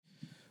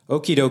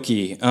Okie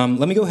dokie.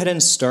 Let me go ahead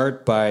and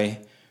start by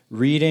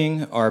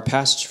reading our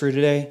passage for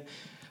today.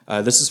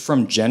 This is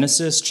from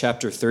Genesis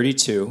chapter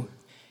 32,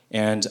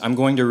 and I'm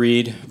going to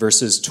read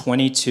verses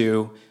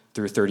 22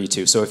 through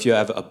 32. So if you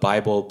have a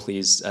Bible,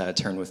 please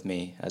turn with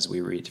me as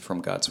we read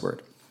from God's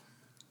Word.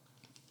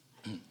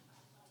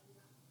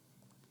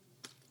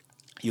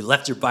 You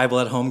left your Bible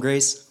at home,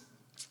 Grace?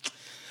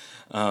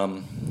 When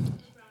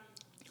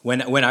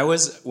I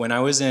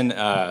was in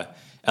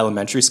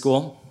elementary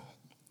school,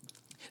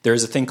 there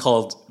was a thing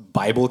called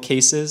Bible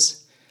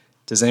cases.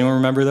 Does anyone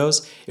remember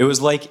those? It was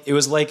like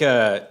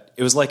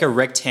a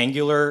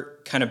rectangular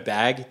kind of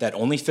bag that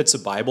only fits a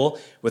Bible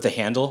with a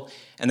handle.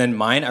 And then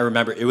mine, I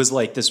remember, it was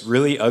like this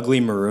really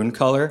ugly maroon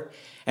color,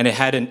 and it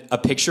had a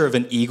picture of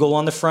an eagle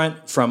on the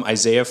front from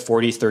Isaiah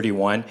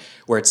 40:31,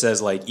 where it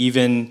says like,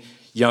 even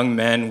young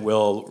men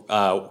will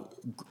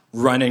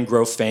run and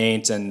grow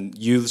faint, and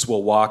youths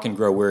will walk and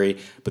grow weary,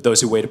 but those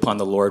who wait upon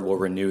the Lord will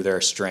renew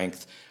their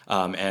strength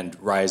and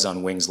rise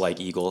on wings like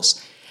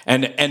eagles.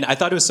 And I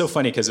thought it was so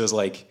funny because it was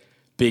like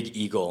big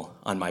eagle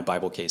on my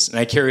Bible case, and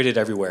I carried it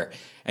everywhere.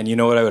 And you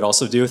know what I would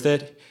also do with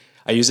it?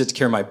 I use it to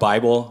carry my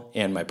Bible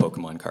and my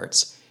Pokemon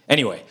cards.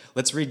 Anyway,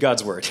 let's read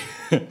God's Word.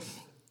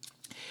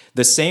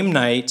 The same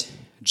night,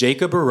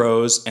 Jacob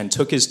arose and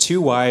took his 2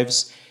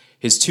 wives,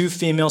 his 2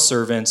 female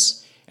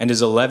servants, and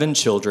his 11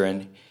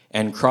 children,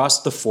 and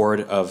crossed the ford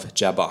of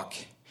Jabbok.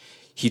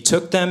 He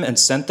took them and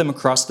sent them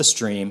across the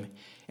stream,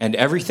 and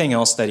everything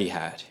else that he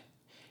had.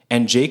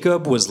 And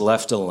Jacob was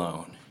left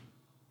alone.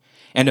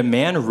 And a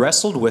man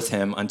wrestled with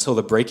him until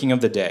the breaking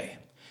of the day.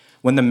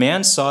 When the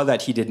man saw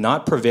that he did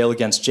not prevail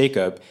against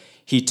Jacob,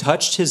 he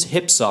touched his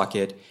hip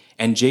socket,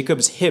 and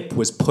Jacob's hip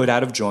was put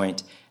out of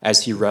joint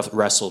as he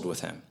wrestled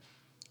with him.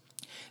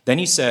 Then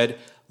he said,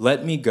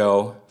 "Let me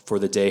go, for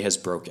the day has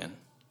broken."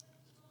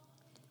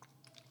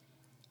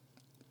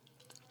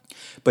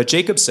 But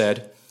Jacob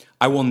said,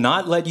 "I will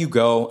not let you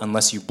go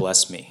unless you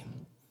bless me."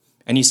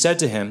 And he said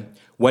to him,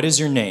 "What is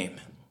your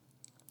name?"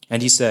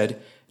 And he said,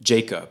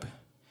 "Jacob."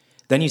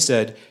 Then he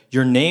said,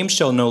 "Your name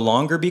shall no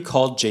longer be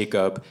called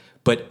Jacob,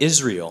 but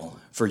Israel,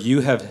 for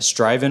you have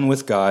striven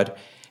with God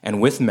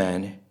and with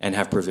men and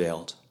have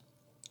prevailed."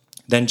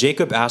 Then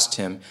Jacob asked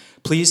him,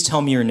 "Please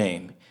tell me your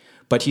name."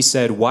 But he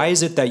said, "Why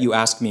is it that you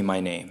ask me my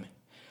name?"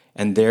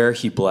 And there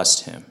he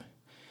blessed him.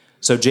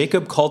 So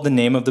Jacob called the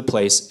name of the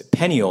place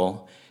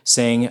Peniel,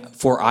 saying,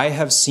 "For I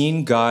have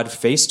seen God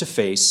face to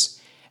face,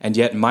 and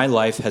yet my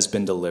life has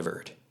been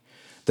delivered."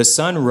 The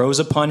sun rose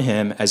upon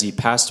him as he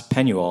passed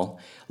Peniel,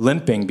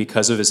 limping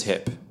because of his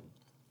hip.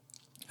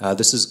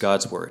 This is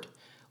God's Word.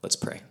 Let's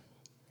pray.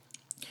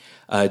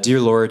 Dear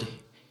Lord,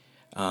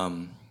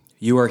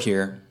 you are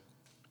here.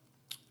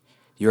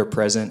 You are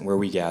present where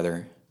we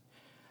gather.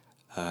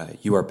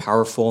 You are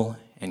powerful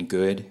and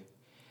good.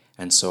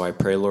 And so I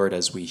pray, Lord,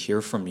 as we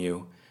hear from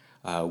you,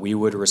 we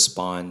would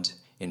respond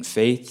in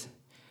faith,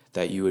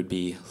 that you would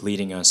be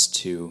leading us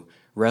to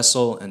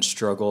wrestle and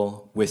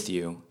struggle with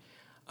you,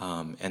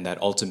 and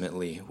that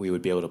ultimately we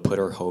would be able to put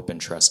our hope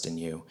and trust in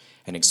you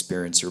and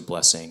experience your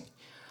blessing.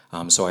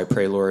 So I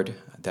pray, Lord,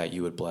 that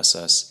you would bless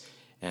us,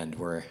 and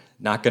we're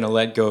not going to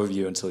let go of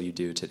you until you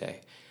do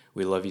today.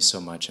 We love you so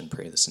much and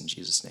pray this in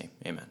Jesus' name.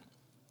 Amen.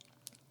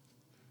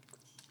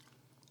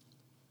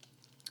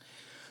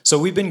 So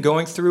we've been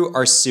going through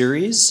our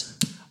series,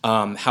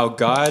 How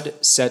God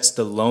Sets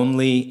the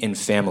Lonely in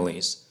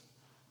Families.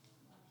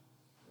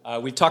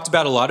 We've talked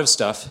about a lot of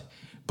stuff,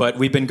 but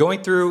we've been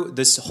going through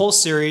this whole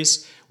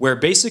series where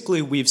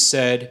basically we've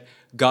said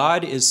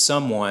God is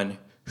someone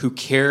who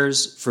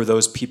cares for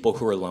those people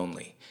who are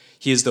lonely.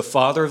 He is the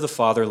father of the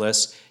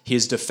fatherless. He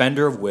is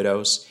defender of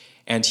widows,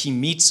 and he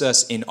meets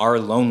us in our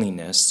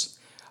loneliness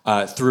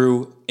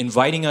through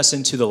inviting us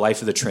into the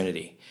life of the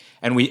Trinity.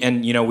 And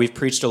we've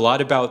preached a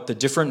lot about the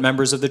different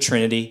members of the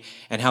Trinity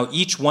and how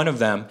each one of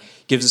them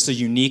gives us a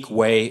unique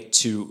way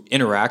to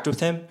interact with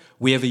him.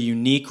 We have a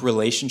unique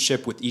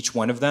relationship with each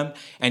one of them,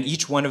 and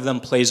each one of them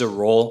plays a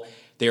role.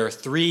 There are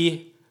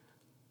 3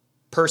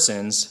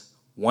 persons,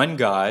 one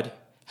God,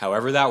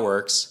 however that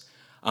works,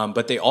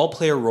 but they all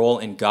play a role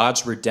in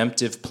God's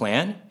redemptive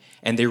plan,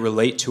 and they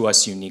relate to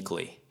us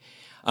uniquely.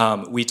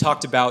 We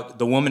talked about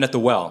the woman at the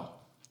well,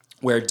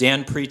 where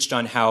Dan preached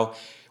on how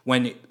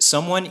when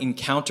someone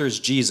encounters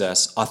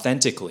Jesus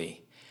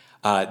authentically,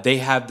 they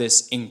have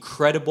this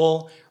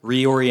incredible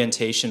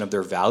reorientation of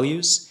their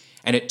values,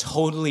 and it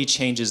totally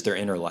changes their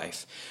inner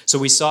life. So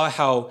we saw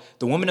how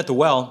the woman at the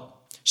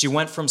well, she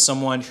went from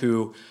someone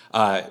who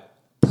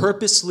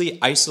purposely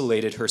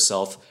isolated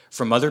herself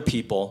from other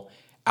people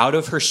out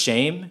of her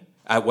shame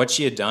at what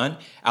she had done,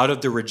 out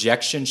of the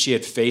rejection she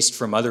had faced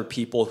from other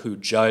people who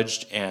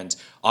judged and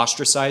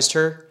ostracized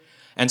her.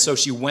 And so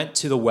she went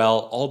to the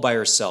well all by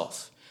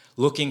herself,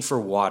 looking for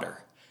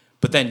water.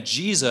 But then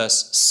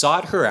Jesus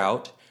sought her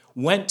out,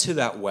 went to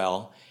that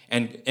well,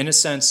 and in a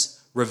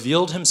sense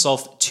revealed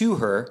himself to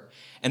her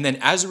And then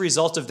as a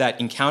result of that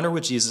encounter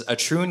with Jesus, a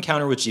true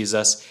encounter with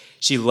Jesus,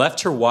 she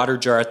left her water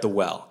jar at the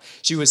well.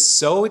 She was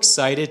so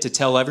excited to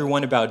tell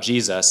everyone about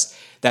Jesus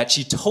that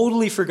she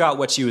totally forgot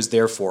what she was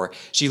there for.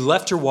 She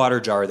left her water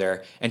jar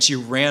there, and she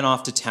ran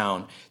off to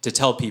town to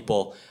tell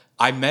people,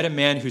 I met a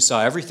man who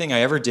saw everything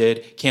I ever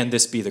did. Can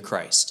this be the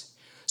Christ?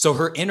 So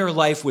her inner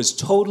life was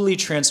totally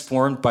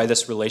transformed by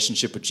this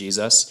relationship with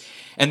Jesus.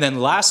 And then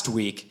last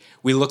week,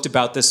 we looked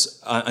about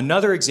this,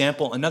 another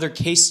example, another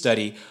case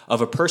study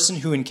of a person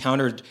who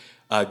encountered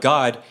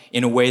God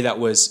in a way that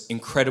was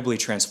incredibly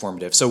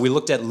transformative. So we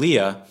looked at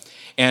Leah,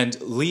 and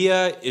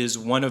Leah is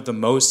one of the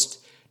most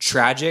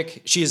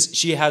tragic,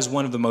 she has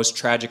one of the most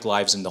tragic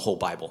lives in the whole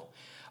Bible.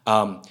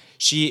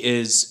 She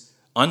is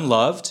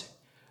unloved.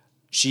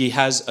 She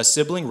has a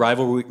sibling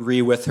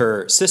rivalry with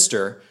her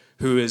sister,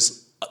 who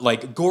is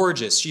like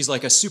gorgeous. She's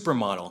like a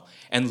supermodel.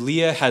 And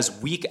Leah has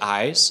weak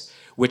eyes,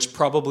 which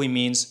probably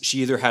means she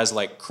either has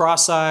like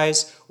cross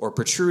eyes or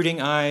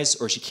protruding eyes,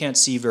 or she can't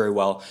see very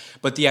well.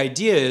 But the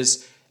idea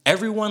is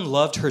everyone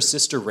loved her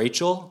sister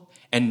Rachel,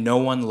 and no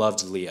one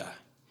loved Leah.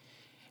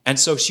 And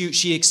so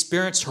she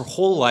experienced her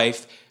whole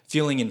life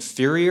feeling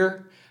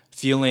inferior,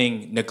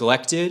 feeling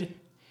neglected.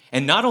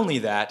 And not only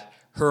that,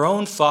 her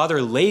own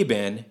father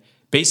Laban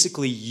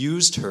basically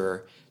used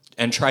her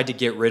and tried to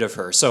get rid of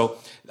her. So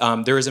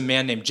there is a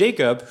man named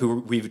Jacob, who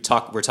we're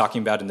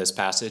talking about in this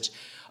passage.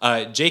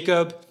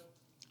 Jacob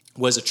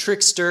was a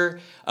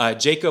trickster.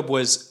 Jacob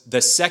was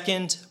the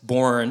second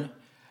born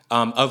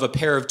of a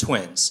pair of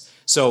twins.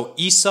 So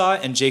Esau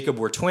and Jacob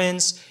were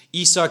twins.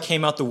 Esau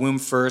came out the womb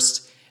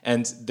first,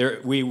 and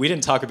we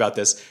didn't talk about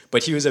this,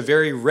 but he was a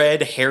very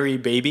red, hairy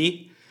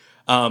baby.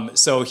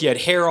 So he had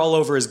hair all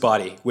over his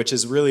body, which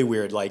is really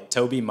weird. Like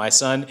Toby, my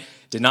son,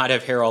 did not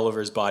have hair all over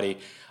his body.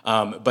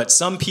 But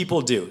some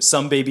people do.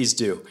 Some babies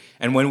do.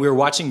 And when we were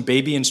watching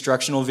baby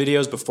instructional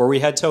videos before we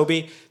had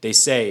Toby, they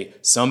say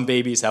some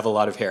babies have a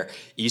lot of hair.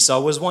 Esau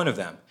was one of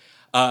them.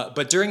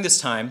 But during this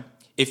time,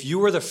 if you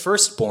were the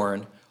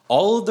firstborn,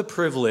 all of the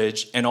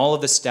privilege and all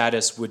of the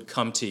status would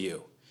come to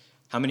you.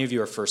 How many of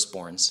you are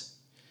firstborns?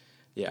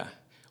 Yeah.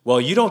 Well,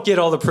 you don't get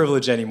all the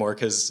privilege anymore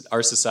because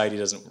our society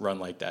doesn't run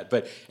like that.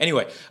 But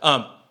anyway,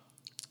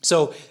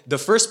 so the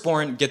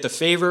firstborn get the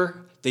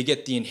favor. They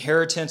get the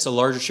inheritance, a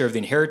larger share of the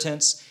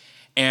inheritance.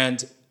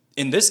 And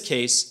in this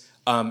case,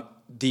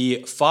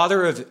 the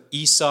father of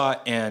Esau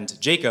and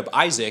Jacob,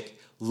 Isaac,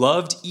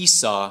 loved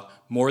Esau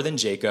more than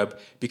Jacob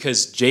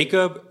because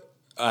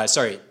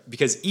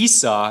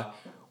Esau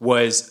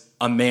was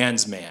a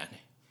man's man.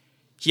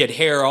 He had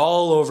hair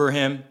all over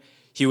him.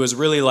 He was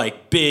really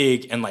like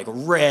big and like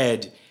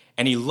red,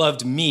 and he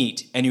loved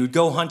meat, and he would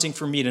go hunting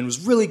for meat and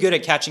was really good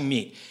at catching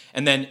meat.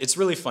 And then it's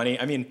really funny.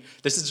 I mean,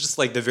 this is just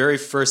like the very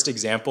first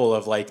example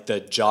of like the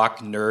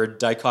jock-nerd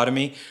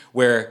dichotomy,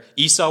 where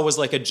Esau was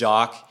like a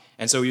jock,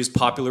 and so he was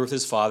popular with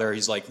his father.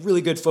 He's like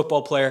really good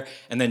football player,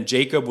 and then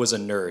Jacob was a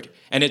nerd.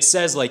 And it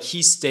says like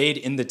he stayed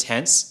in the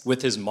tents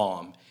with his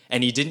mom,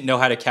 and he didn't know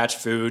how to catch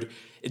food.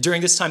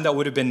 During this time, that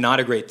would have been not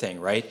a great thing,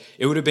 right?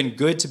 It would have been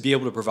good to be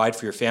able to provide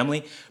for your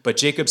family, but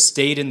Jacob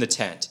stayed in the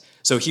tent.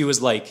 So he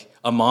was like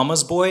a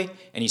mama's boy,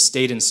 and he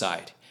stayed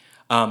inside.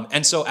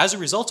 And so as a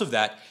result of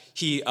that,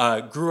 he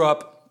grew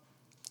up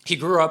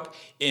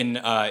in,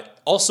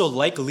 also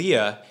like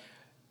Leah,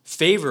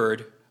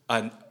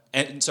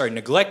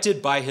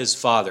 neglected by his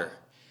father.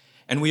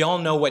 And we all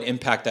know what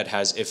impact that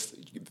has if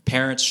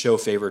parents show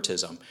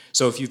favoritism.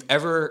 So if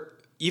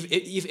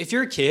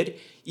you're a kid,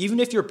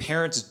 even if your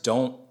parents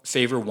don't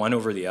favor one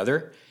over the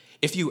other,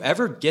 if you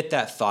ever get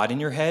that thought in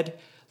your head,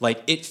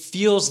 like it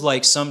feels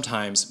like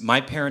sometimes my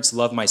parents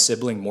love my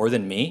sibling more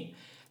than me,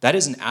 that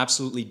is an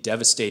absolutely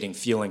devastating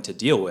feeling to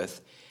deal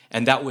with.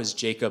 And that was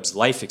Jacob's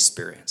life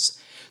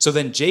experience. So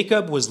then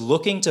Jacob was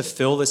looking to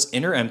fill this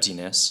inner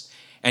emptiness,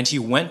 and he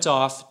went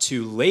off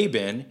to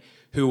Laban,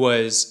 who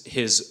was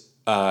his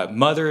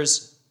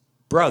mother's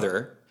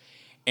brother,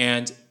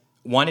 and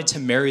wanted to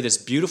marry this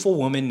beautiful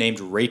woman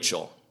named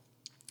Rachel.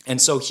 And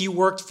so he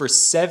worked for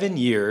 7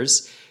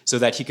 years so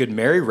that he could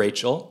marry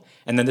Rachel.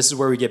 And then this is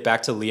where we get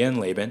back to Leah and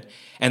Laban.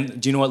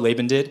 And do you know what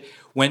Laban did?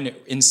 When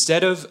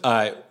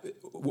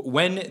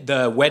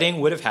the wedding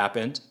would have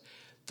happened,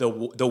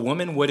 the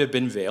woman would have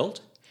been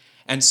veiled.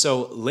 And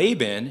so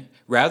Laban,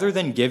 rather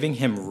than giving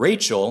him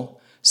Rachel,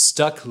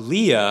 stuck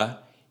Leah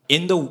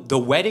in the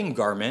wedding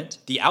garment,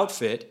 the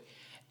outfit,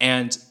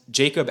 and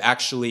Jacob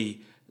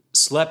actually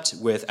slept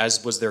with,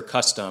 as was their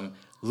custom,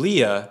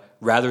 Leah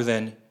rather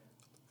than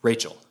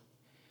Rachel.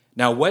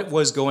 Now, what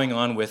was going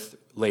on with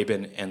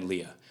Laban and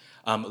Leah?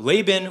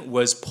 Laban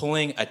was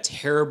pulling a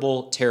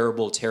terrible,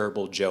 terrible,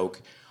 terrible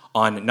joke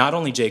on not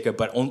only Jacob,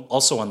 but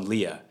also on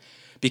Leah.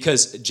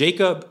 Because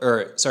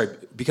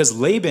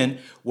Laban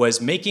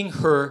was making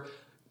her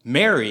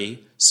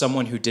marry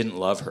someone who didn't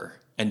love her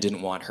and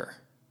didn't want her.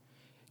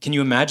 Can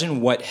you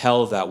imagine what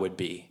hell that would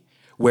be?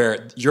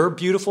 Where your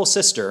beautiful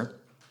sister,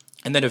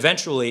 and then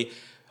eventually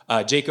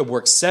Jacob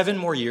works 7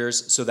 more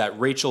years so that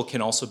Rachel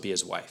can also be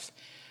his wife.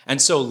 And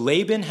so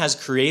Laban has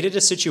created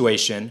a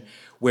situation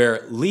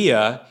where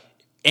Leah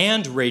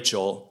and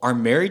Rachel are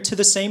married to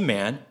the same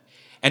man,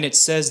 and it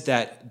says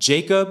that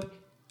Jacob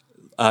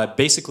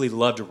basically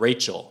loved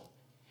Rachel.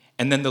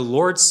 And then the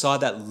Lord saw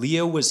that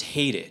Leah was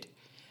hated,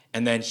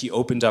 and then he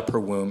opened up her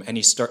womb, and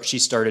she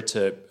started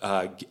to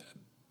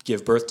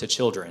give birth to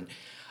children.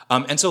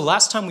 And so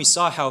last time we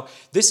saw how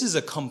this is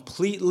a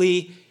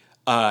completely,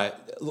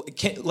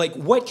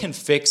 what can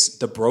fix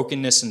the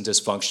brokenness and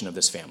dysfunction of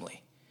this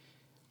family?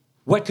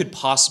 What could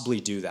possibly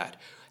do that?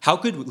 How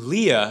could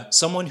Leah,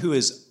 someone who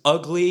is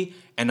ugly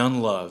and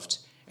unloved,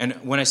 and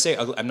when I say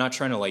ugly, I'm not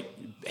trying to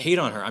hate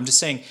on her, I'm just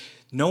saying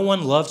no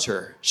one loved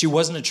her. She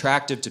wasn't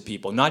attractive to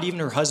people, not even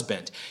her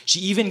husband. She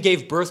even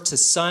gave birth to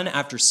son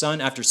after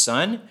son after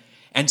son,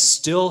 and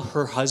still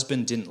her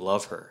husband didn't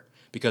love her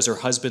because her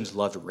husband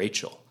loved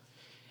Rachel.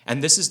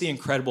 And this is the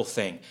incredible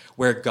thing,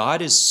 where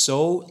God is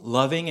so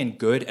loving and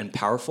good and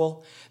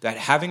powerful that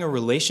having a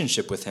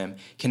relationship with him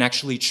can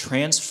actually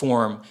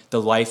transform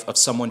the life of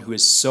someone who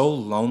is so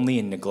lonely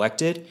and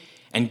neglected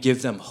and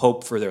give them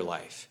hope for their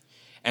life.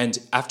 And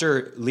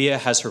after Leah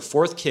has her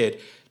fourth kid,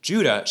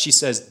 Judah, she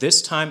says,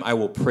 "This time I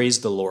will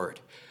praise the Lord,"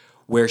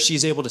 where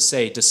she's able to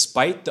say,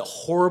 despite the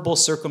horrible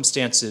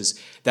circumstances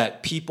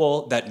that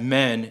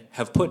men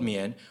have put me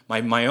in,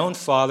 my own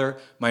father,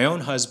 my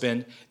own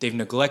husband, they've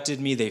neglected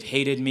me, they've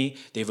hated me,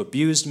 they've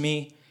abused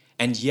me,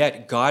 and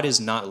yet God is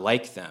not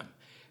like them.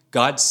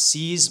 God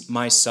sees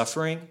my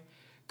suffering,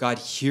 God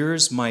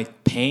hears my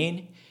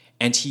pain,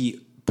 and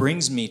he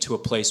brings me to a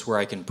place where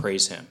I can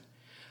praise him.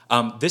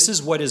 This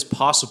is what is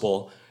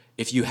possible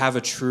if you have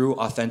a true,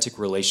 authentic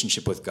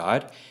relationship with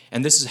God,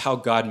 and this is how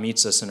God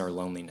meets us in our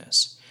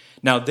loneliness.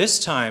 Now, this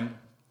time,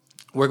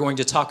 we're going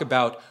to talk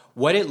about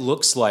what it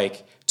looks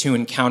like to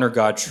encounter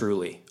God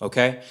truly,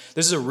 okay?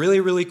 This is a really,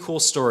 really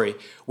cool story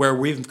where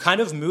we've kind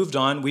of moved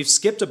on. We've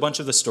skipped a bunch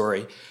of the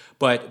story,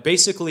 but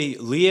basically,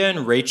 Leah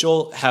and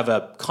Rachel have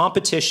a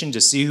competition to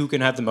see who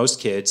can have the most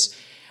kids.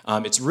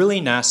 It's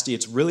really nasty.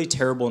 It's really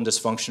terrible and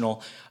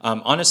dysfunctional.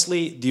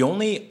 Honestly, the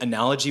only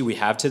analogy we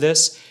have to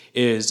this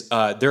is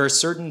there are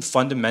certain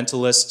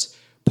fundamentalist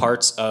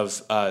parts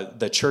of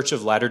the Church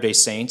of Latter-day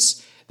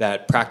Saints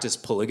that practice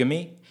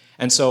polygamy.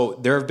 And so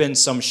there have been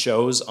some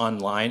shows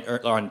online,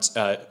 or on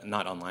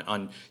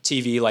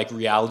TV, like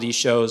reality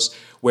shows,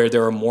 where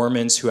there are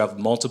Mormons who have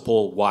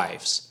multiple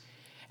wives.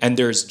 And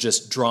there's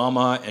just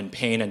drama and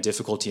pain and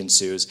difficulty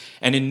ensues.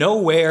 And in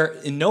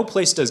no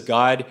place does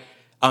God,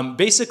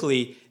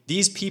 basically,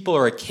 these people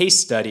are a case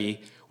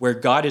study where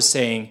God is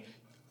saying,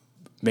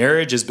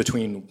 marriage is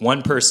between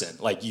one person.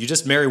 Like, you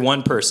just marry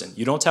one person.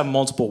 You don't have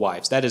multiple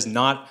wives. That is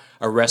not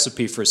a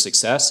recipe for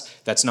success.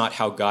 That's not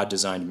how God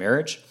designed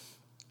marriage.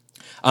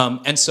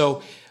 And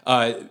so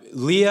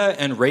Leah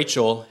and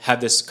Rachel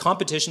had this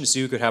competition to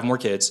see who could have more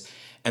kids.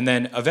 And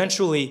then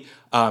eventually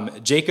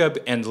Jacob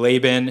and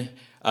Laban,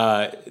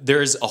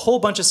 there's a whole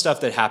bunch of stuff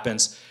that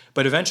happens.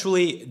 But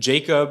eventually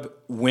Jacob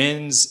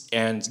wins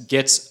and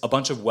gets a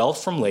bunch of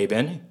wealth from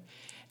Laban.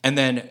 And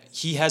then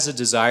he has a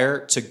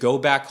desire to go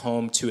back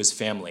home to his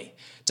family,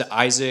 to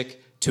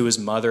Isaac, to his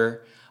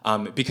mother,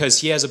 because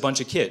he has a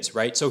bunch of kids,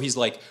 right? So he's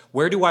like,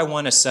 where do I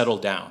want to settle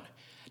down?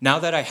 Now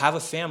that I have a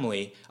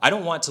family, I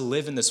don't want to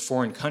live in this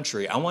foreign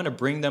country. I want to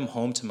bring them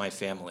home to my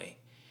family.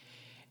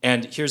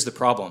 And here's the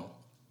problem.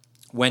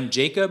 When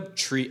Jacob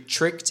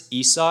tricked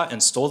Esau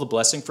and stole the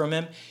blessing from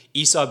him,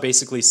 Esau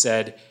basically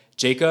said,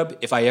 Jacob,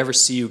 if I ever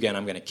see you again,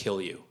 I'm going to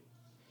kill you.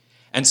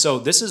 And so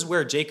this is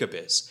where Jacob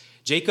is.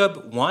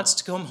 Jacob wants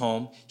to come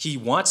home. He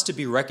wants to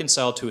be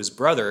reconciled to his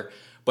brother,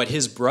 but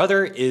his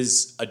brother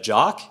is a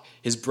jock.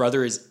 His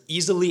brother is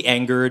easily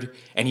angered,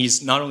 and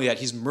he's not only that,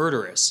 he's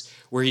murderous,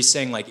 where he's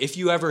saying, like, if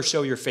you ever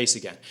show your face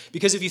again.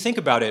 Because if you think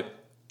about it,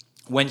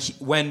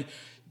 when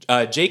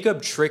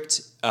Jacob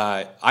tricked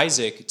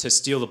Isaac to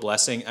steal the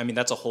blessing, I mean,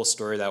 that's a whole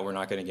story that we're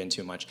not going to get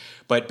into much.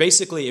 But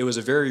basically, it was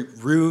a very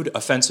rude,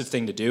 offensive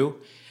thing to do,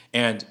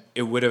 and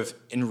it would have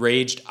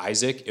enraged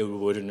Isaac. It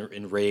would have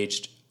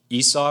enraged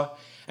Esau.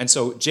 And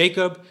so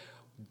Jacob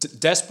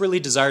desperately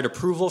desired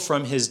approval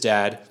from his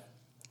dad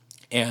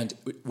and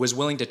was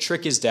willing to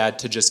trick his dad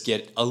to just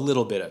get a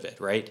little bit of it,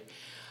 right?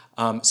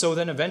 So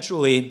then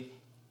eventually,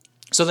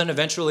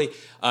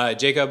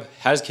 Jacob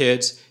has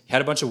kids, he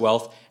had a bunch of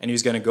wealth, and he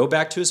was going to go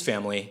back to his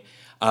family,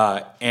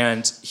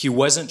 and he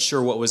wasn't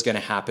sure what was going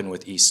to happen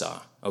with Esau,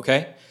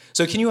 okay?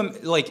 So can you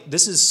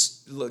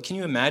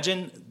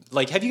imagine,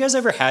 like, have you guys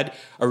ever had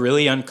a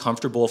really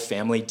uncomfortable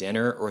family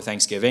dinner or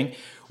Thanksgiving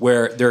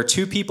where there are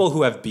two people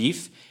who have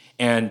beef,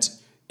 and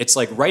it's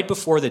like right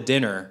before the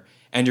dinner,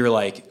 and you're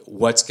like,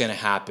 what's going to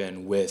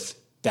happen with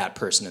that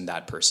person and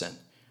that person?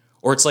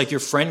 Or it's like your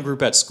friend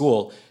group at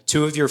school,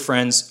 two of your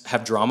friends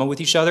have drama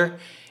with each other,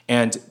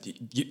 and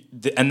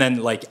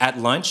then like at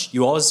lunch,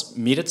 you always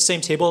meet at the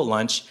same table at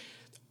lunch.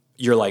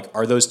 You're like,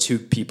 are those two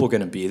people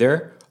going to be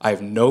there? I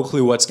have no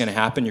clue what's going to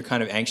happen. You're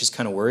kind of anxious,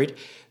 kind of worried.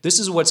 This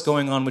is what's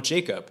going on with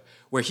Jacob,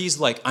 where he's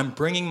like, I'm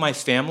bringing my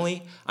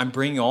family. I'm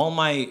bringing all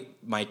my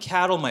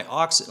cattle, my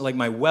oxen, like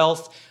my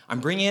wealth. I'm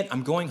bringing it.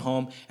 I'm going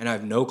home, and I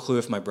have no clue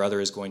if my brother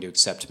is going to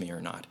accept me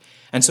or not.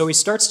 And so he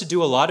starts to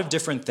do a lot of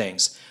different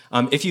things.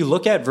 If you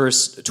look at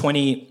verse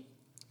 20,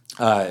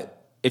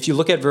 if you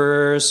look at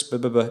verse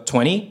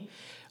 20,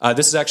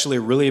 this is actually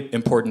a really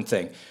important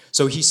thing.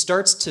 So he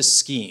starts to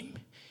scheme.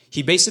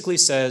 He basically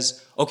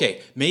says,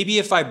 okay, maybe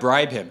if I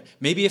bribe him,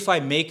 maybe if I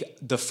make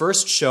the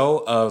first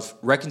show of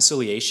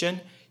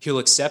reconciliation, he'll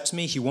accept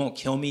me, he won't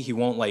kill me, he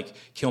won't like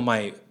kill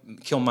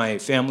my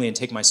family and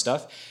take my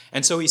stuff.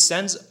 And so he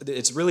sends,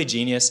 it's really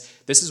genius.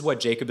 This is what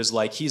Jacob is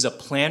like. He's a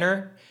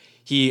planner,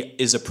 he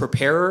is a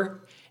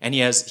preparer, and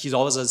he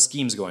always has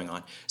schemes going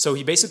on. So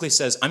he basically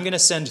says, I'm going to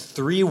send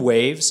 3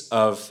 waves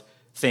of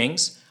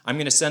things. I'm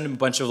going to send him a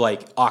bunch of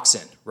like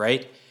oxen,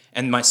 right?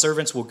 And my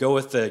servants will go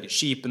with the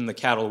sheep and the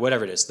cattle,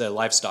 whatever it is, the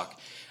livestock.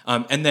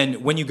 And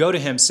then when you go to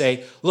him,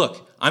 say,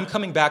 look, I'm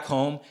coming back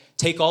home.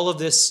 Take all of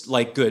this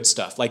like good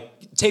stuff.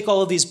 Like take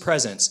all of these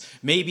presents.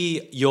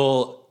 Maybe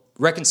you'll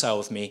reconcile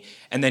with me.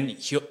 And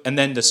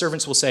then the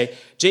servants will say,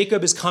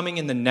 Jacob is coming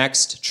in the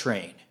next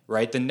train,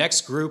 right? The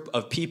next group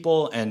of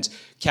people and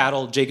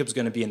cattle, Jacob's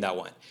going to be in that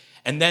one.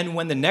 And then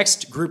when the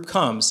next group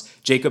comes,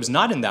 Jacob's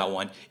not in that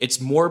one.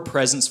 It's more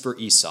presents for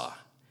Esau,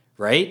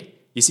 right?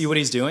 You see what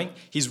he's doing?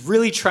 He's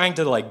really trying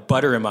to like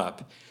butter him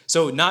up.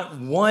 So not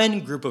 1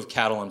 group of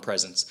cattle and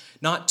presents,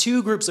 not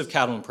 2 groups of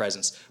cattle and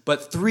presents,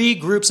 but 3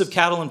 groups of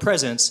cattle and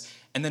presents.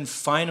 And then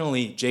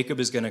finally, Jacob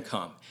is going to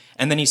come.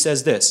 And then he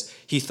says this,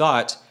 he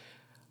thought,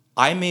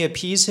 I may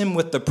appease him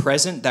with the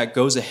present that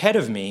goes ahead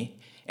of me,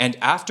 and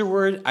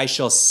afterward I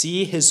shall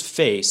see his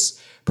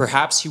face.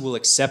 Perhaps he will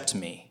accept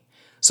me.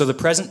 So the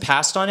present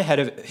passed on ahead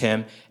of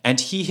him, and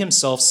he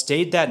himself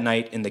stayed that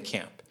night in the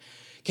camp.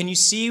 Can you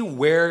see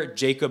where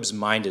Jacob's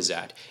mind is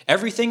at?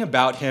 Everything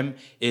about him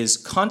is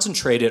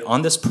concentrated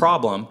on this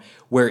problem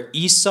where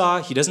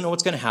Esau, he doesn't know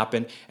what's going to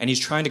happen, and he's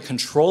trying to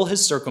control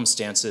his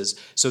circumstances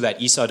so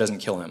that Esau doesn't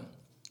kill him.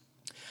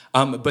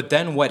 But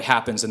then what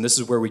happens, and this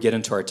is where we get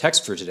into our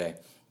text for today.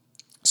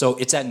 So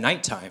it's at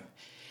nighttime,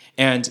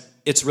 and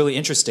it's really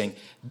interesting.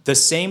 The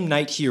same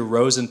night he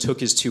arose and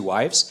took his 2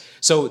 wives.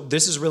 So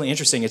this is really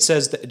interesting. It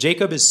says that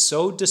Jacob is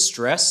so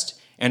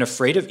distressed and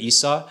afraid of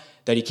Esau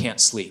that he can't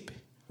sleep.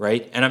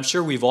 Right? And I'm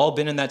sure we've all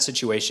been in that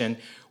situation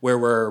where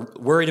we're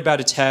worried about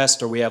a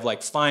test or we have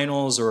like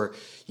finals or,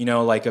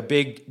 like a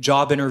big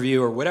job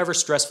interview or whatever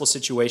stressful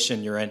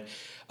situation you're in.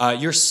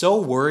 You're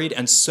so worried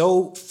and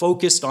so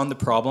focused on the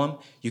problem,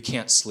 you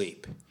can't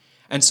sleep.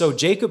 And so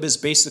Jacob is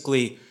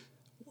basically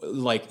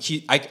like,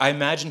 I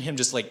imagine him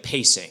just like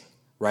pacing,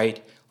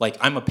 right? Like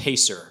I'm a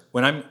pacer.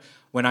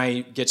 When I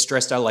get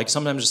stressed out, like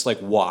sometimes just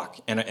like walk.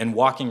 And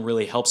walking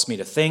really helps me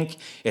to think.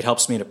 It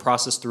helps me to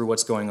process through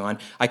what's going on.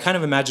 I kind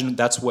of imagine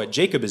that's what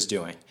Jacob is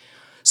doing.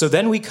 So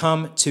then we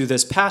come to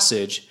this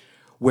passage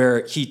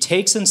where he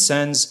takes and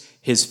sends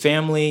his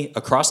family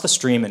across the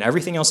stream and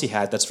everything else he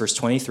had. That's verse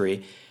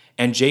 23.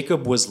 And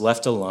Jacob was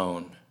left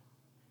alone.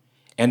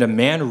 And a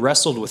man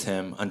wrestled with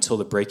him until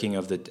the breaking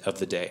of the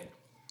day.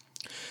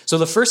 So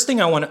the first thing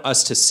I want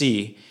us to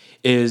see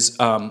is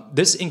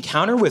this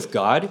encounter with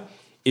God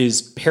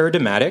is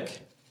paradigmatic.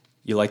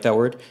 You like that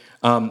word?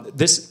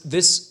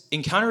 This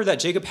encounter that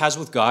Jacob has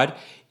with God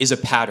is a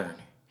pattern.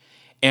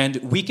 And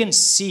we can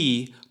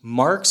see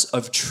marks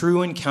of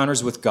true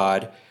encounters with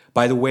God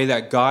by the way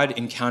that God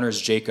encounters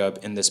Jacob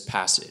in this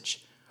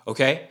passage.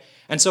 Okay?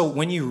 And so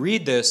when you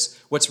read this,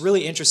 what's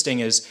really interesting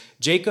is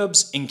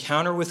Jacob's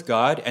encounter with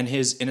God and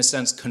his, in a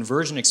sense,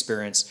 conversion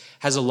experience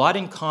has a lot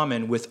in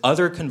common with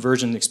other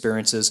conversion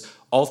experiences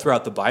all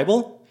throughout the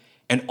Bible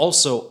and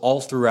also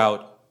all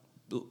throughout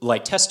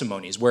like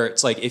testimonies, where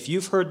it's like if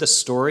you've heard the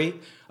story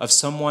of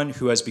someone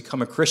who has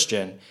become a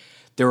Christian,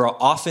 there are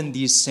often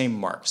these same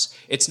marks.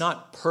 It's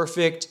not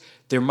perfect.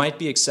 There might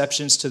be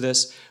exceptions to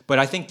this, but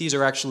I think these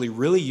are actually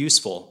really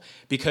useful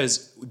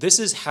because this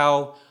is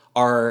how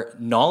our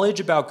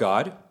knowledge about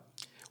God,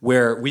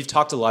 where we've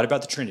talked a lot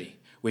about the Trinity.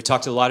 We've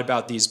talked a lot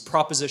about these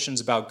propositions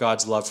about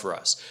God's love for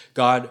us.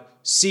 God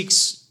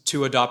seeks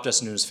to adopt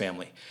us into his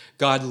family.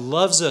 God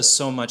loves us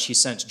so much he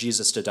sent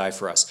Jesus to die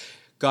for us.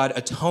 God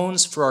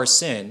atones for our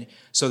sin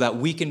so that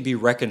we can be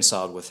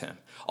reconciled with him.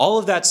 All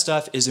of that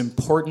stuff is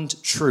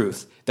important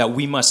truth that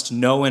we must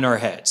know in our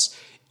heads.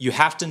 You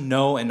have to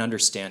know and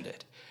understand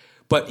it.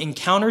 But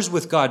encounters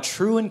with God,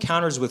 true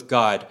encounters with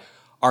God,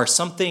 are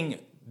something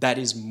that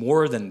is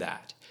more than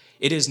that.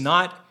 It is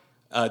not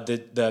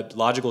the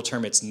logical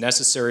term, it's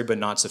necessary but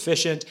not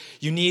sufficient.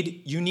 You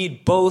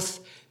need both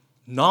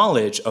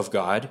knowledge of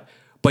God,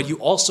 but you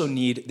also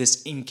need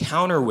this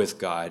encounter with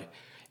God.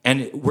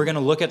 And we're going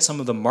to look at some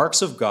of the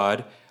marks of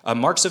God,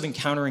 marks of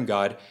encountering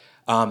God,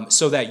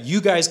 so that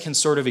you guys can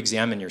sort of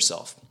examine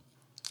yourself.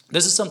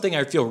 This is something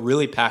I feel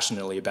really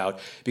passionately about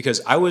because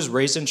I was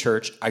raised in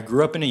church, I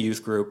grew up in a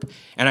youth group,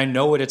 and I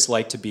know what it's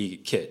like to be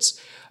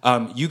kids.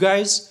 You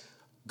guys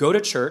go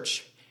to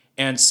church,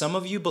 and some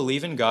of you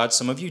believe in God,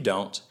 some of you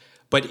don't.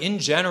 But in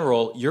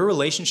general, your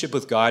relationship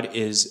with God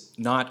is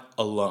not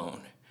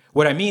alone.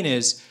 What I mean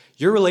is,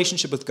 your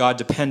relationship with God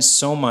depends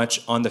so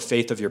much on the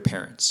faith of your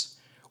parents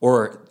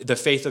or the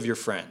faith of your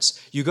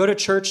friends. You go to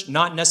church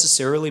not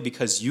necessarily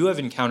because you have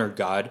encountered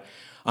God,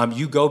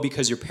 You go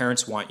because your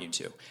parents want you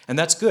to. And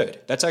that's good.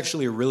 That's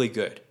actually really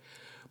good.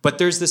 But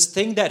there's this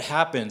thing that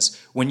happens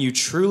when you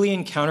truly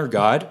encounter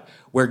God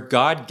where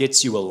God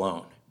gets you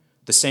alone,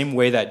 the same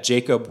way that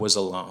Jacob was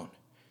alone.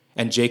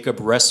 And Jacob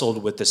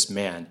wrestled with this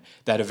man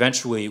that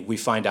eventually we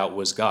find out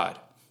was God.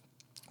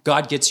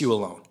 God gets you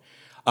alone.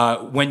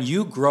 When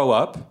you grow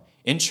up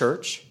in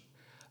church,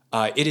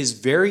 it is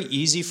very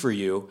easy for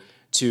you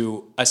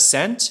to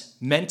assent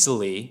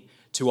mentally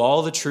to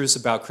all the truths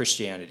about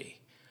Christianity,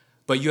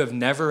 but you have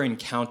never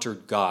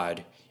encountered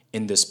God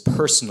in this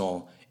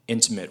personal,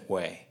 intimate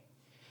way.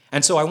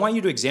 And so I want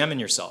you to examine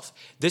yourself.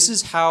 This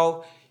is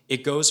how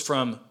it goes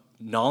from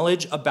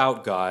knowledge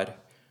about God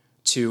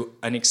to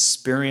an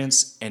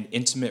experience and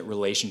intimate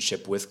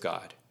relationship with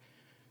God.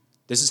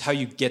 This is how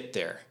you get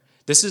there.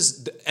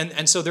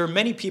 And so there are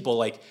many people,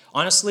 like,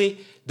 honestly,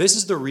 this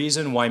is the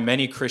reason why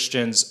many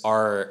Christians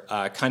are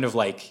kind of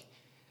like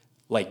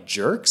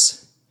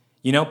jerks.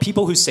 You know,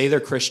 people who say they're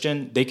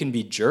Christian, they can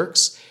be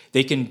jerks.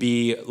 They can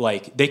be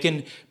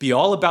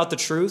all about the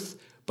truth,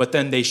 but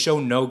then they show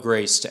no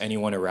grace to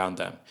anyone around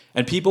them.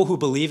 And people who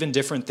believe in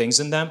different things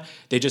than them,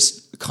 they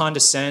just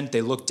condescend,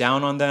 they look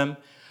down on them.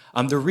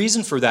 The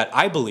reason for that,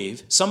 I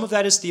believe, some of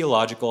that is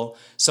theological,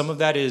 some of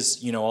that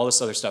is, all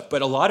this other stuff,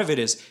 but a lot of it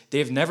is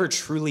they've never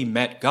truly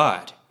met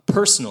God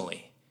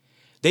personally.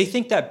 They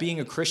think that being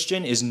a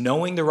Christian is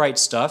knowing the right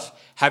stuff,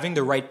 having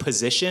the right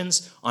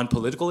positions on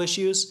political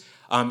issues.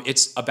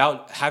 It's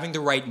about having the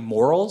right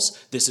morals.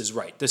 This is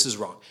right, this is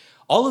wrong.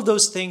 All of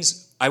those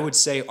things, I would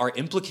say, are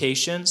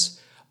implications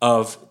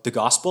of the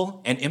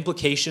gospel and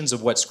implications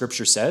of what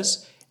Scripture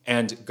says,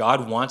 and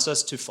God wants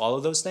us to follow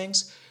those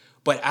things.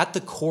 But at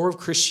the core of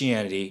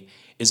Christianity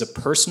is a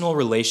personal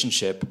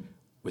relationship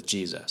with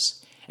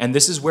Jesus. And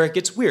this is where it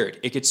gets weird.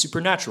 It gets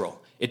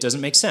supernatural. It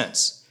doesn't make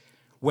sense.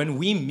 When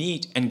we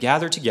meet and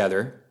gather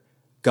together,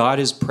 God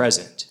is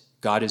present.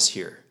 God is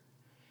here.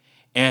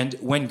 And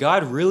when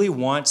God really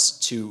wants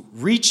to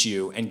reach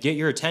you and get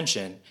your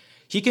attention,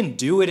 he can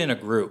do it in a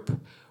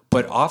group.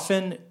 But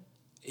often,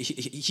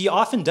 he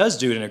often does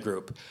do it in a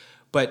group.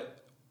 But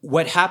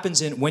what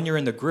happens when you're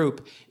in the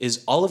group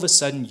is all of a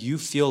sudden you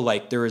feel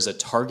like there is a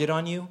target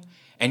on you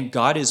and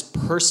God is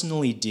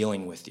personally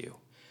dealing with you.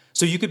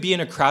 So you could be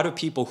in a crowd of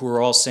people who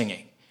are all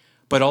singing,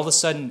 but all of a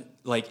sudden,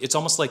 it's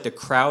almost like the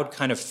crowd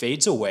kind of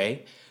fades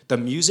away, the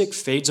music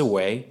fades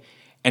away,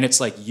 and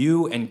it's like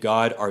you and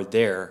God are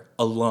there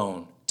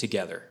alone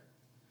together.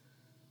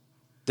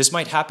 This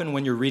might happen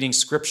when you're reading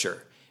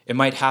Scripture. It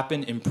might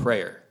happen in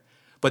prayer.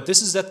 But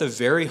this is at the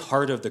very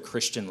heart of the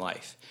Christian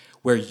life,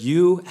 where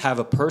you have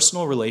a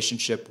personal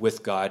relationship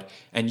with God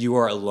and you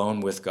are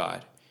alone with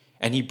God.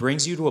 And he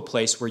brings you to a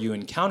place where you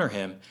encounter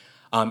him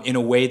in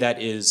a way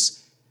that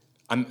is,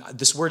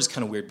 this word is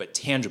kind of weird, but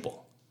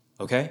tangible,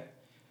 okay?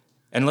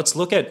 And let's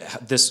look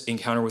at this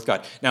encounter with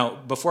God. Now,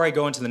 before I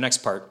go into the next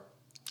part,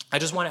 I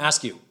just want to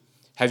ask you,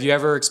 have you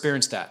ever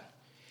experienced that?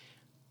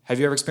 Have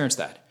you ever experienced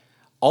that?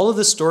 All of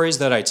the stories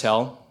that I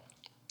tell,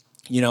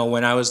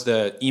 when I was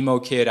the emo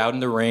kid out in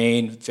the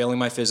rain, failing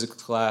my physics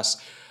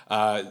class,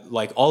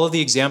 all of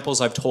the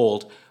examples I've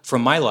told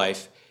from my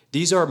life,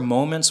 these are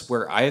moments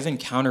where I have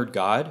encountered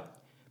God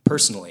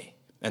personally.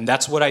 And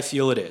that's what I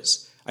feel it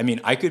is. I mean,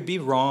 I could be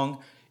wrong.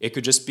 It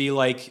could just be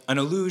like an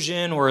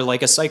illusion or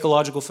like a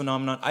psychological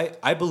phenomenon.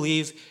 I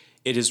believe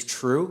it is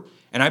true.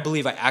 And I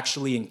believe I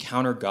actually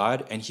encounter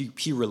God and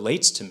he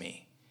relates to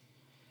me.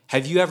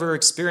 Have you ever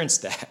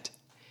experienced that?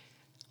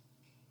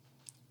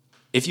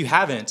 If you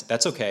haven't,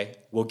 that's okay.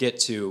 We'll get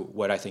to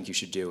what I think you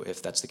should do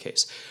if that's the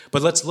case.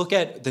 But let's look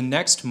at the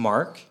next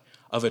mark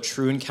of a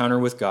true encounter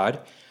with God.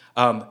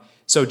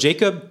 So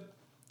Jacob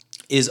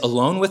is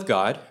alone with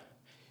God.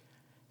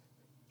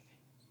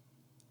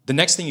 The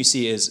next thing you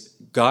see is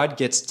God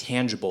gets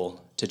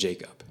tangible to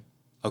Jacob.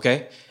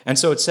 Okay? And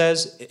so it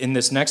says in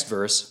this next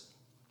verse,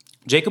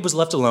 Jacob was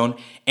left alone,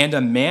 and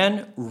a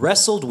man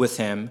wrestled with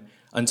him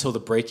until the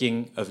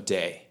breaking of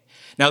day.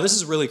 Now, this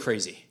is really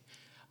crazy.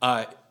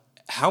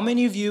 How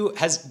many of you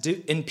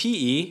in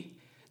PE,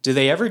 do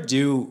they ever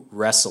do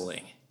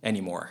wrestling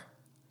anymore?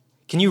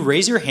 Can you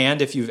raise your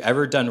hand if you've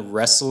ever done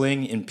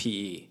wrestling in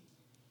PE?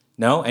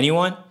 No?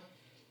 Anyone?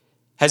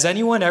 Has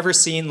anyone ever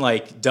seen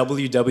like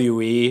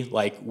WWE,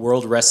 like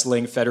World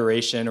Wrestling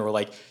Federation, or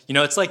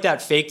it's like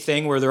that fake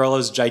thing where there are all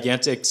those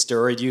gigantic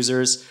steroid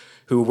users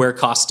who wear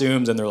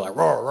costumes and they're like,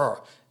 roar,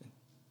 roar.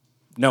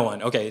 No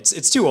one. Okay,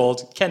 it's too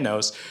old. Ken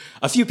knows.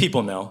 A few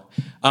people know.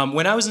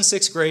 When I was in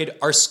 6th grade,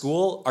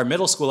 our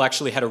middle school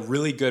actually had a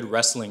really good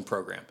wrestling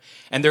program.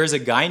 And there was a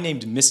guy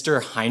named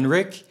Mr.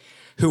 Heinrich,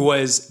 who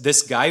was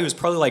this guy who was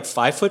probably like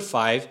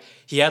 5'5".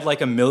 He had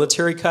like a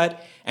military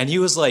cut, and he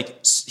was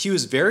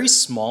very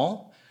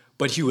small,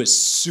 but he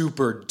was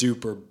super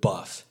duper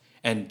buff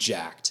and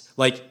jacked.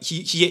 Like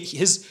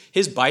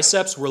his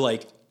biceps were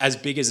like as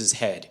big as his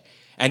head.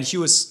 And he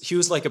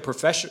was like a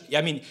professional.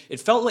 I mean,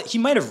 it felt like he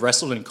might have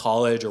wrestled in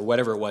college or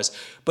whatever it was,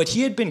 but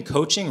he had been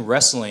coaching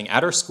wrestling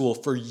at our school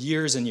for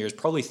years and years,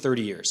 probably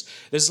 30 years.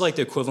 This is like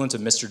the equivalent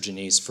of Mr.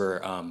 Janice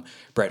for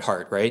Bret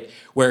Hart, right?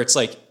 Where it's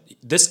like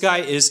this guy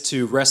is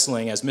to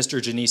wrestling as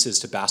Mr. Janice is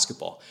to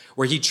basketball,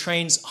 where he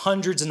trains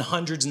hundreds and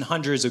hundreds and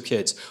hundreds of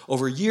kids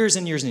over years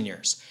and years and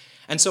years.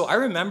 And so I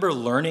remember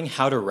learning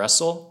how to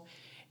wrestle,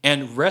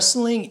 and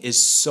wrestling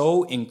is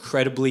so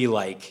incredibly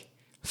like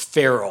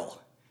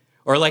feral.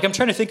 Or like, I'm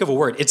trying to think of a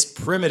word. It's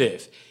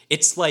primitive.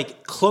 It's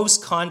like close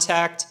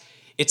contact.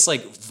 It's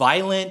like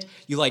violent.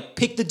 You like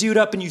pick the dude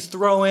up and you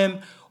throw him,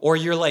 or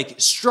you're like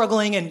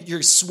struggling and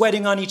you're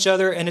sweating on each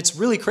other, and it's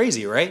really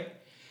crazy, right?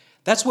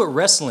 That's what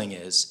wrestling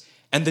is.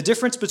 And the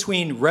difference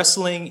between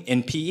wrestling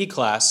in PE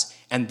class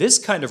and this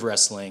kind of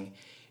wrestling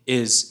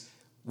is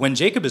when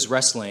Jacob is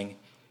wrestling,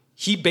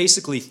 he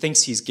basically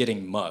thinks he's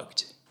getting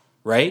mugged,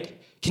 right?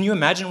 Can you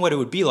imagine what it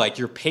would be like?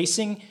 You're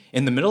pacing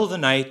in the middle of the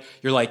night.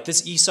 You're like,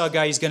 this Esau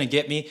guy is going to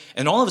get me.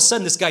 And all of a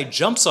sudden, this guy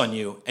jumps on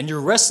you, and you're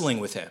wrestling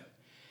with him.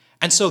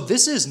 And so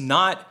this is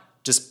not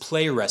just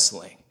play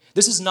wrestling.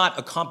 This is not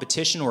a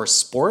competition or a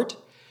sport.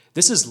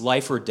 This is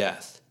life or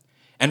death.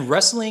 And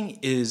wrestling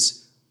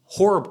is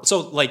horrible.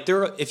 So like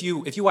if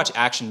you watch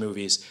action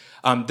movies,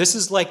 this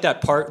is like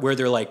that part where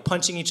they're like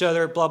punching each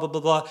other, blah blah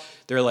blah blah.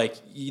 They're like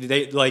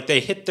they're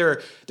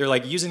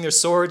like using their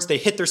swords. They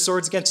hit their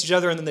swords against each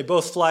other, and then they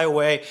both fly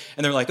away.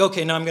 And they're like,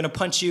 okay, now I'm going to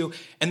punch you.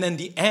 And then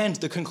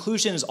the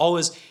conclusion is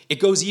always it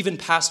goes even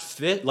past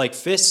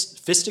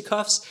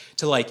fisticuffs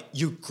to like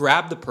you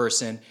grab the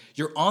person,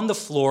 you're on the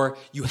floor,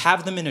 you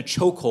have them in a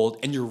chokehold,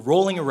 and you're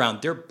rolling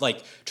around. They're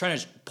like trying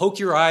to poke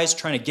your eyes,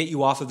 trying to get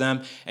you off of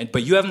them,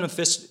 but you have them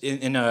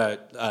in a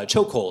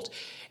chokehold.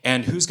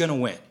 And who's going to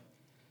win?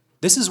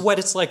 This is what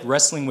it's like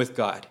wrestling with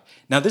God.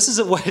 Now, this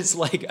is what it's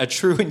like a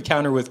true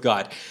encounter with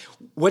God.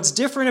 What's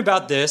different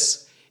about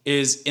this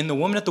is in the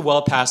Woman at the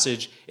Well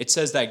passage, it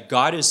says that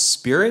God is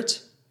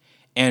spirit,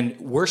 and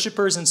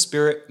worshipers in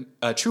spirit,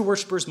 true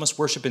worshipers must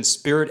worship in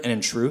spirit and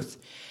in truth.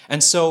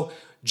 And so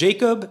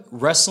Jacob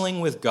wrestling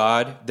with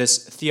God,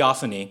 this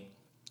theophany,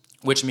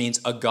 which means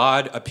a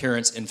God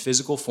appearance in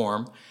physical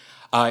form,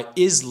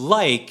 is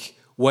like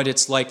what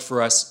it's like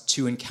for us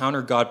to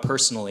encounter God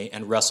personally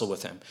and wrestle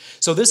with him.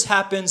 So this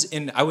happens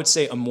in, I would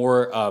say, in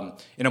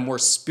a more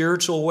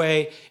spiritual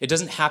way. It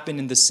doesn't happen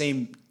in the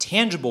same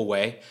tangible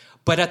way,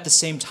 but at the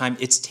same time,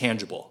 it's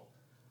tangible,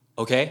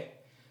 okay?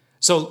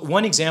 So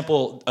one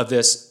example of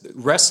this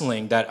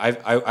wrestling that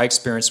I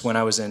experienced when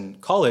I was in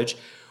college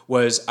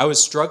was I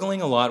was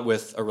struggling a lot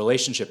with a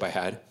relationship I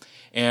had,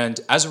 and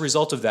as a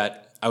result of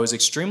that, I was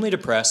extremely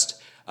depressed.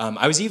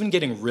 I was even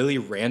getting really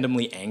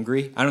randomly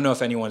angry. I don't know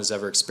if anyone has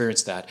ever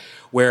experienced that,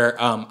 where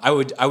I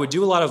would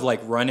do a lot of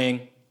like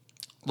running,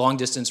 long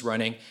distance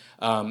running.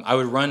 I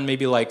would run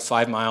maybe like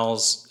 5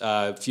 miles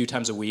a few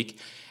times a week.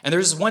 And there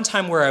was one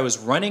time where I was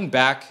running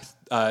back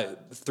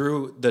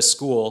through the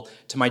school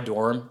to my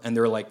dorm, and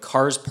there were like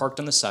cars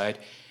parked on the side.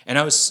 And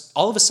I was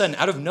all of a sudden,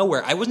 out of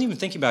nowhere, I wasn't even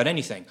thinking about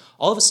anything.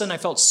 All of a sudden, I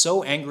felt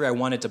so angry I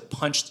wanted to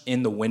punch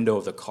in the window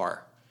of the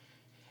car.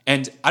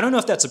 And I don't know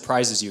if that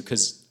surprises you,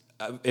 because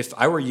if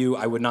I were you,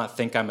 I would not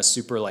think I'm a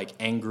super like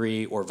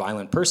angry or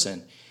violent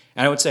person.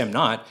 And I would say I'm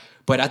not.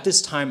 But at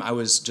this time, I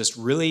was just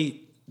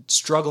really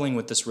struggling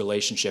with this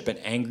relationship and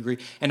angry.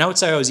 And I would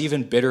say I was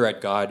even bitter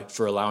at God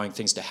for allowing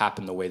things to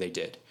happen the way they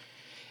did.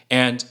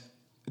 And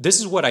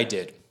this is what I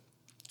did.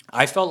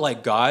 I felt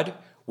like God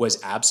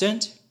was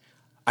absent.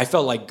 I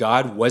felt like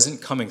God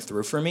wasn't coming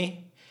through for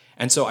me.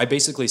 And so I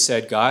basically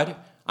said, God,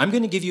 I'm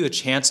going to give you a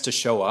chance to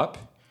show up.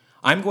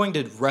 I'm going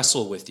to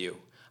wrestle with you.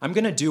 I'm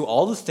going to do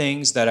all the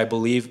things that I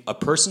believe a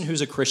person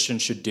who's a Christian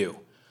should do.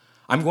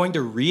 I'm going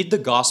to read the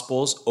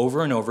Gospels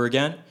over and over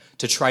again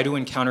to try to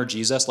encounter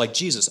Jesus. Like,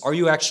 Jesus, are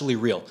you actually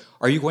real?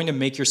 Are you going to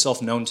make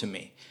yourself known to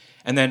me?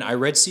 And then I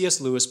read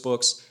C.S. Lewis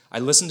books. I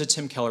listened to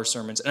Tim Keller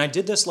sermons. And I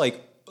did this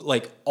like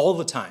all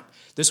the time.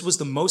 This was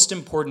the most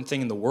important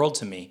thing in the world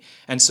to me.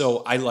 And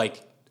so I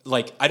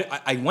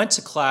went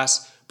to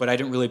class, but I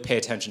didn't really pay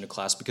attention to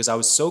class because I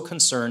was so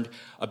concerned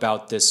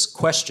about this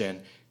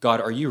question, God,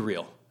 are you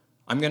real?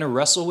 I'm going to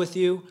wrestle with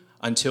you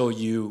until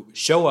you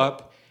show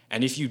up,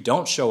 and if you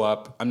don't show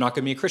up, I'm not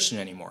going to be a Christian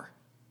anymore.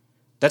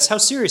 That's how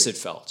serious it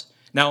felt.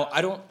 Now,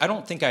 I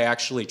don't think I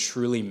actually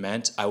truly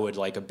meant I would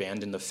like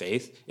abandon the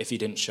faith if he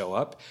didn't show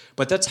up,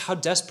 but that's how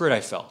desperate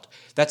I felt.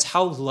 That's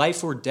how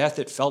life or death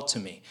it felt to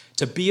me,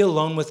 to be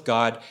alone with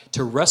God,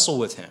 to wrestle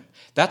with him.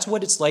 That's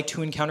what it's like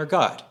to encounter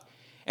God.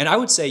 And I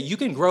would say you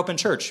can grow up in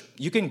church.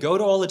 You can go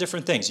to all the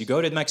different things. You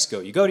go to Mexico.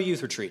 You go to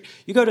youth retreat.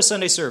 You go to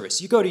Sunday service.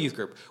 You go to youth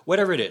group,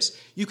 whatever it is.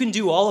 You can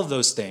do all of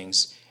those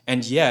things.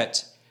 And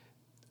yet,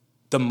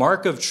 the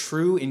mark of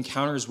true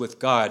encounters with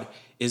God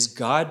is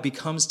God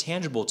becomes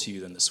tangible to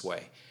you in this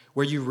way,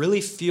 where you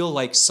really feel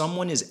like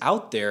someone is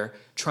out there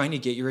trying to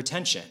get your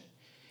attention.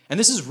 And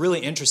this is really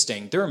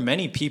interesting. There are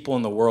many people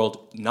in the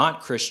world,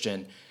 not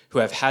Christian, who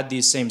have had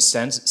these same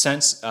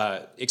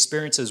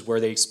experiences where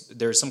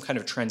there's some kind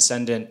of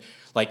transcendent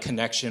like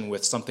connection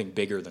with something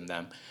bigger than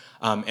them.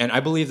 And I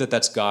believe that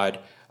that's God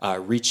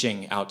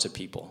reaching out to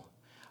people.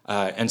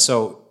 And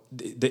so,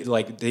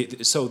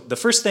 so the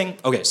first thing,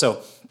 okay,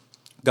 so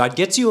God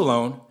gets you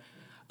alone.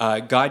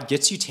 God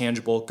gets you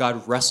tangible.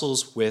 God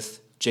wrestles with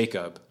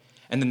Jacob.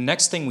 And the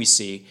next thing we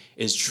see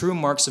is true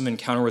marks of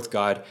encounter with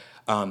God.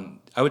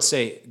 I would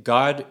say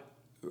God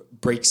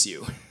breaks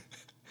you.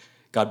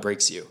 God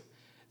breaks you.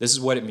 This is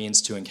what it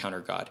means to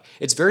encounter God.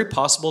 It's very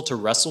possible to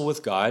wrestle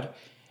with God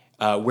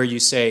where you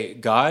say,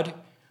 God,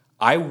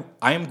 I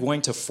am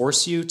going to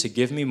force you to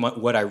give me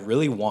what I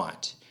really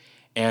want,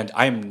 and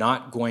I am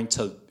not going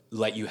to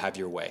let you have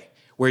your way.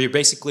 Where you're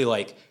basically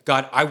like,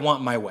 God, I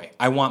want my way.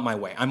 I want my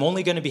way. I'm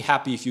only going to be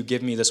happy if you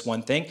give me this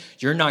one thing.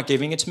 You're not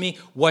giving it to me.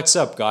 What's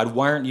up, God?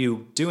 Why aren't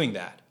you doing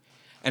that?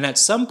 And at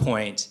some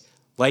point,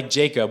 like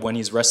Jacob, when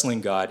he's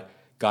wrestling God,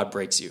 God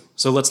breaks you.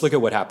 So let's look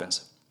at what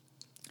happens.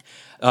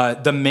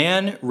 The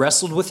man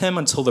wrestled with him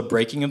until the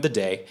breaking of the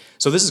day.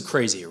 So this is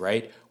crazy,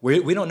 right?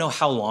 We don't know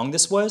how long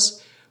this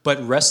was,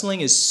 but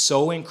wrestling is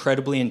so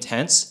incredibly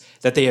intense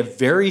that they have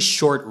very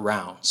short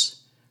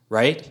rounds,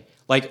 right?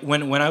 Like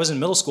when I was in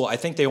middle school, I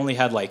think they only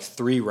had like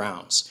 3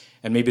 rounds,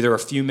 and maybe there were a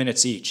few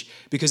minutes each,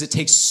 because it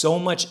takes so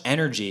much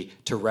energy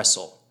to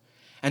wrestle.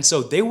 And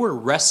so they were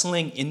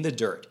wrestling in the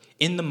dirt,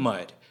 in the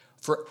mud,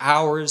 for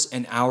hours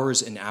and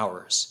hours and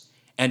hours.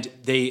 And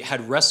they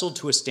had wrestled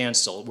to a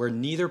standstill where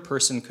neither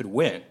person could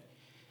win.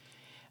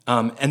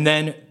 And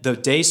then the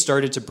day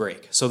started to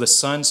break. So the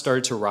sun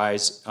started to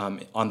rise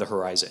on the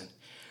horizon.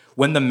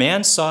 When the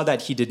man saw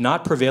that he did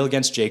not prevail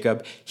against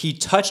Jacob, he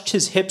touched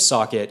his hip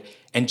socket,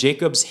 and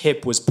Jacob's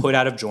hip was put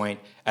out of joint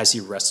as he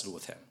wrestled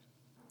with him.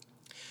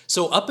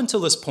 So up until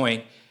this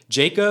point,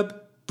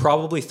 Jacob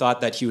probably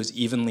thought that he was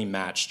evenly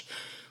matched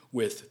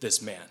with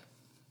this man.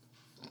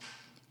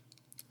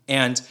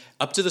 And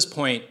up to this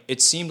point,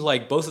 it seemed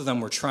like both of them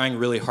were trying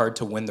really hard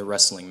to win the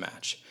wrestling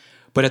match.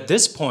 But at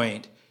this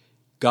point,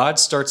 God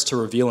starts to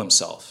reveal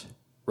himself,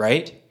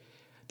 right?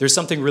 There's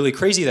something really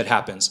crazy that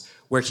happens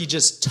where he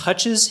just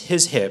touches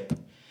his hip,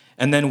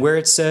 and then where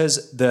it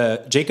says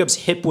Jacob's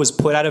hip was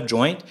put out of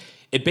joint,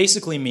 it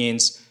basically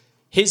means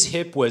his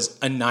hip was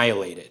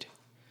annihilated.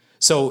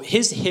 So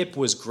his hip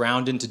was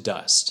ground into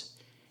dust,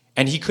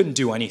 and he couldn't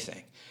do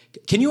anything.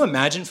 Can you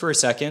imagine for a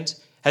second?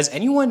 Has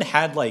anyone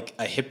had like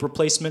a hip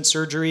replacement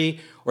surgery?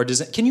 Or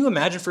can you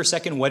imagine for a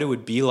second what it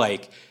would be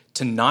like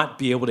to not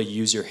be able to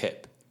use your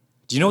hip?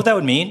 Do you know what that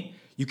would mean?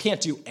 You can't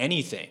do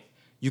anything.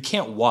 You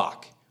can't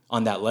walk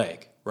on that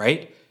leg,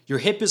 right? Your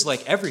hip is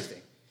like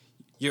everything.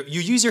 You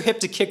use your hip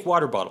to kick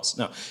water bottles.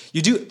 No,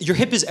 your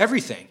hip is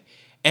everything.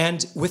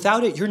 And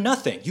without it, you're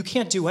nothing. You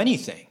can't do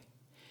anything.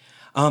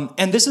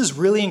 And this is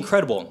really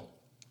incredible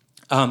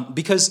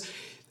because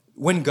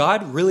when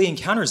God really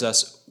encounters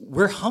us,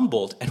 we're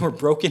humbled and we're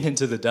broken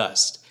into the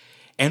dust.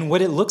 And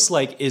what it looks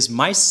like is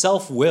my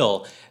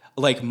self-will,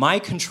 like my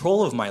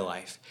control of my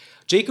life.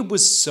 Jacob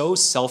was so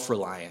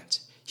self-reliant.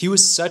 He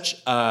was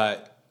such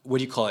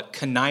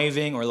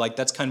conniving, or like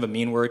that's kind of a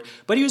mean word,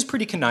 but he was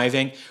pretty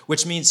conniving,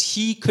 which means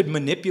he could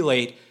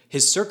manipulate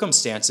his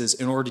circumstances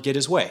in order to get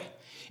his way.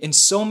 In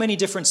so many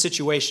different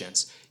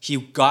situations, he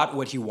got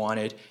what he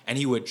wanted, and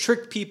he would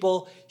trick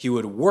people, he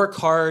would work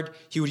hard,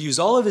 he would use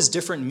all of his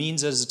different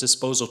means at his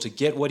disposal to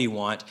get what he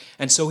wanted,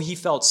 and so he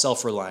felt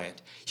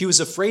self-reliant. He was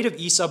afraid of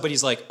Esau, but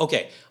he's like,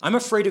 okay, I'm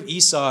afraid of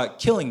Esau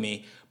killing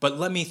me, but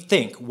let me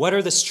think, what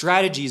are the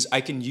strategies I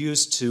can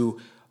use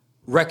to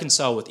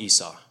reconcile with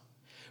Esau?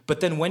 But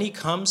then when he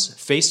comes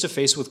face to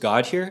face with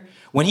God here,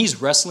 when he's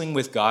wrestling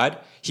with God,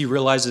 he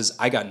realizes,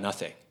 I got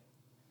nothing.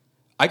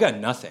 I got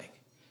nothing.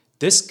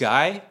 This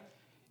guy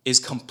is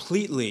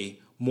completely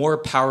more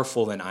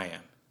powerful than I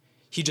am.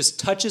 He just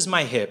touches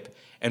my hip,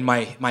 and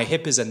my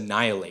hip is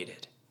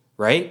annihilated,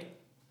 right?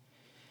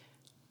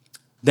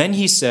 Then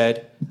he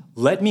said,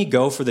 let me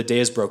go, for the day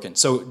is broken.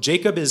 So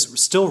Jacob is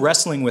still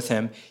wrestling with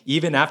him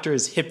even after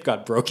his hip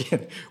got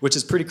broken, which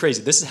is pretty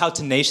crazy. This is how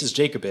tenacious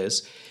Jacob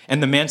is.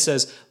 And the man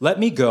says, let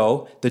me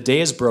go, the day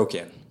is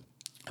broken.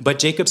 But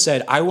Jacob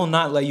said, I will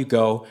not let you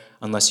go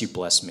unless you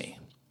bless me.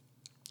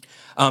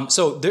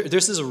 So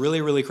this is a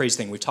really, really crazy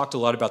thing. We've talked a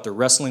lot about the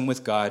wrestling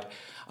with God.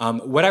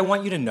 What I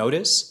want you to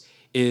notice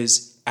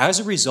is, as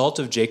a result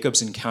of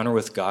Jacob's encounter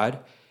with God,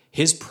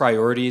 his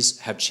priorities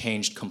have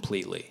changed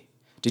completely.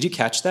 Did you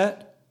catch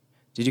that?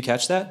 Did you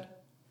catch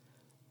that?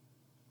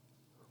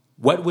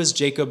 What was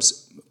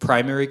Jacob's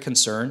primary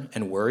concern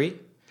and worry?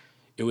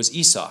 It was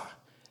Esau.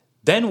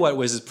 Then what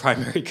was his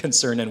primary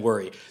concern and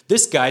worry?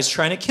 This guy's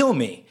trying to kill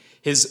me.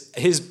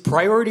 His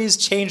priorities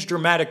changed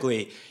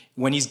dramatically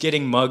when he's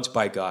getting mugged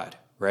by God,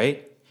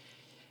 right?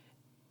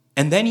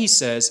 And then he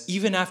says,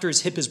 even after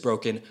his hip is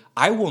broken,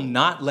 I will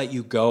not let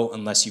you go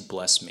unless you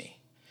bless me.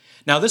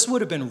 Now, this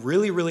would have been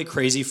really, really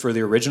crazy for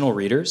the original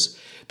readers,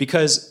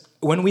 because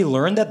when we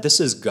learn that this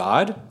is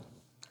God,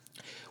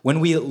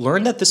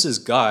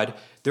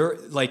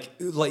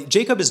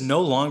 Jacob is no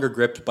longer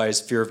gripped by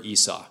his fear of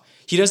Esau.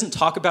 He doesn't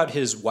talk about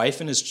his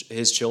wife and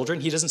his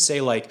children. He doesn't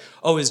say like,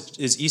 oh,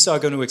 is Esau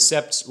going to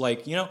accept,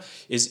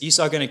 is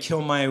Esau going to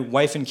kill my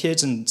wife and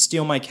kids and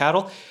steal my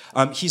cattle?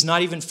 He's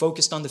not even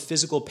focused on the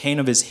physical pain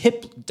of his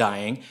hip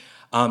dying.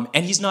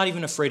 And he's not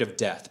even afraid of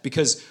death.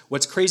 Because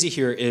what's crazy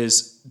here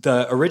is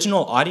the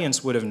original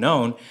audience would have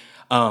known,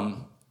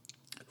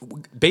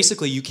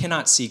 basically, you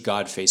cannot see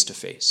God face to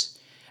face.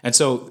 And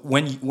so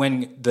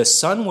when the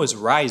sun was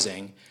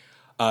rising,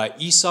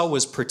 Esau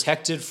was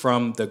protected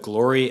from the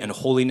glory and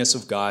holiness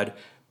of God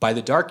by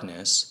the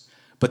darkness.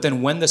 But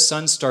then when the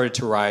sun started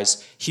to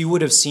rise, he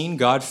would have seen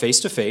God face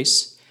to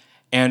face.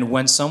 And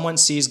when someone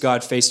sees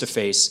God face to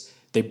face,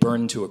 they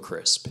burn to a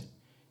crisp.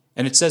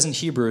 And it says in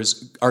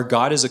Hebrews, our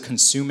God is a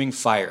consuming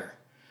fire,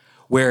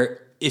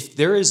 where if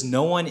there is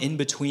no one in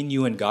between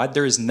you and God,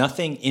 there is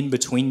nothing in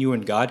between you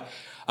and God,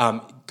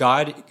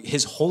 God,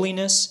 his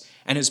holiness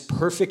and his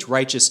perfect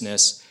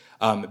righteousness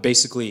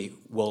basically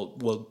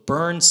will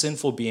burn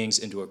sinful beings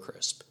into a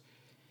crisp.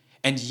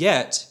 And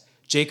yet,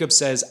 Jacob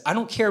says, I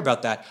don't care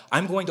about that.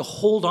 I'm going to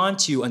hold on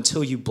to you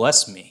until you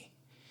bless me.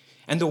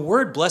 And the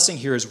word blessing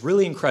here is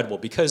really incredible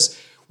because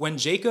when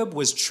Jacob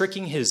was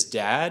tricking his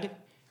dad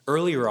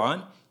earlier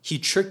on, he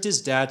tricked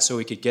his dad so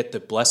he could get the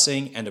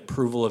blessing and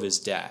approval of his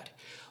dad.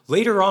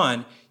 Later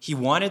on, he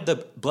wanted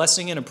the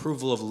blessing and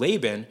approval of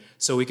Laban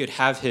so he could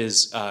have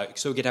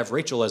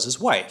Rachel as his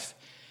wife.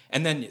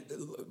 And then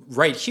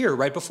right here,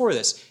 right before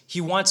this, he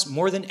wants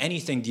more than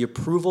anything the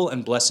approval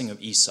and blessing of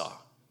Esau.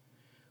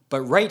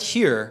 But right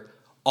here,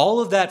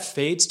 all of that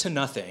fades to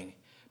nothing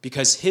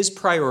because his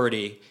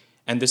priority,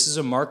 and this is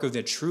a mark of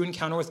the true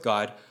encounter with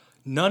God,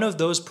 none of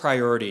those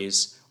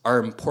priorities are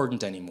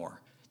important anymore.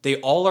 They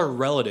all are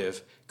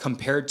relative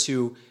compared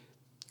to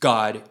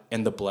God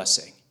and the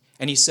blessing.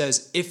 And he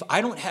says, if I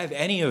don't have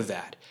any of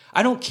that,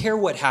 I don't care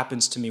what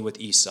happens to me with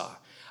Esau.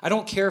 I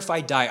don't care if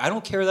I die. I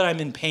don't care that I'm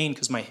in pain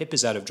because my hip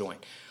is out of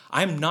joint.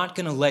 I'm not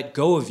going to let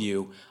go of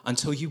you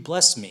until you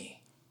bless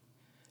me.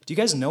 Do you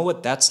guys know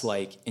what that's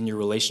like in your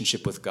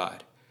relationship with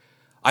God?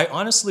 I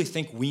honestly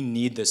think we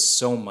need this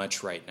so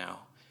much right now.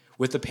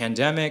 With the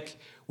pandemic,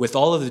 with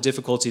all of the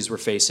difficulties we're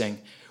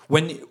facing,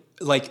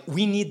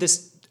 we need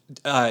this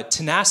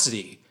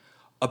tenacity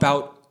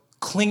about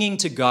clinging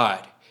to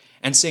God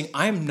and saying,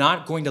 I'm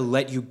not going to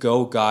let you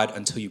go, God,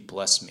 until you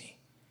bless me.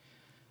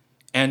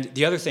 And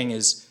the other thing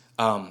is,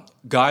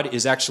 God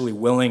is actually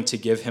willing to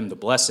give him the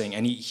blessing,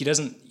 and he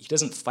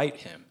doesn't fight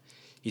him.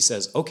 He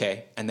says,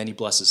 okay, and then he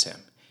blesses him.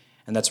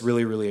 And that's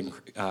really, really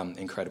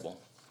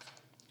incredible.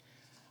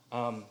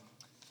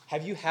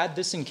 Have you had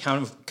this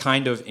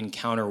kind of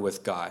encounter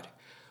with God,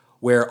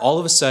 where all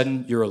of a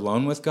sudden you're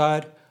alone with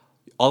God,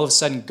 all of a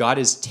sudden God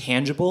is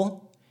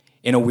tangible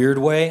in a weird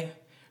way,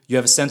 you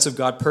have a sense of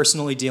God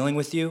personally dealing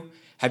with you?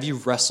 Have you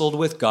wrestled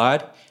with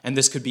God? And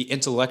this could be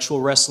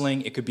intellectual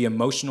wrestling. It could be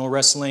emotional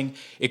wrestling.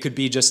 It could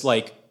be just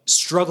like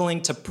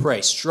struggling to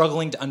pray,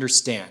 struggling to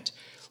understand.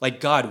 Like,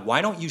 God,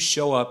 why don't you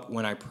show up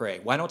when I pray?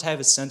 Why don't I have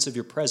a sense of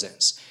your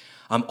presence?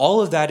 All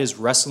of that is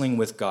wrestling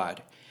with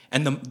God.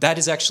 And that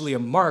is actually a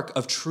mark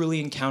of truly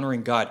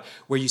encountering God,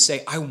 where you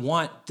say, I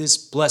want this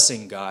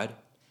blessing, God.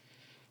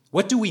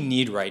 What do we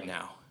need right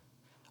now?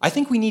 I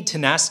think we need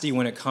tenacity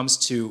when it comes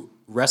to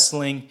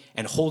wrestling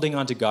and holding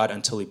on to God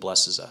until he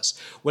blesses us.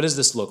 What does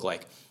this look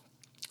like?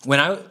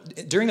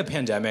 During the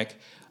pandemic,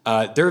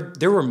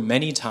 there were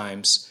many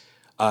times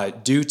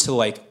due to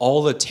like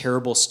all the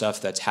terrible stuff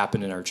that's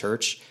happened in our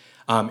church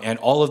and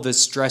all of the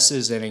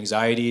stresses and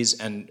anxieties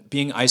and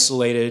being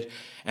isolated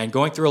and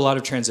going through a lot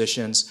of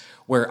transitions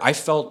where I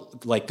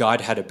felt like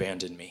God had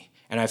abandoned me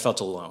and I felt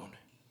alone.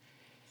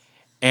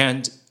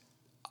 And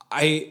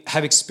I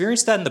have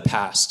experienced that in the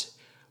past,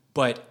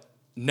 but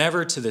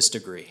never to this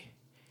degree.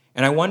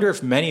 And I wonder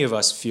if many of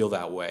us feel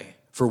that way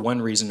for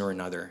one reason or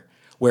another,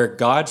 where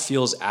God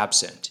feels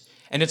absent.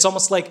 And it's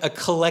almost like a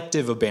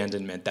collective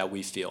abandonment that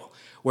we feel,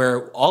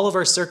 where all of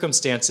our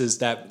circumstances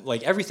that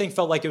like everything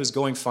felt like it was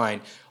going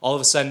fine, all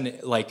of a sudden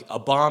like a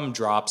bomb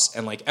drops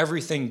and like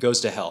everything goes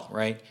to hell,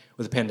 right?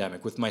 With the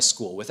pandemic, with my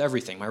school, with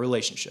everything, my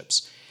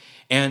relationships.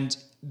 And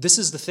this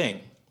is the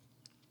thing.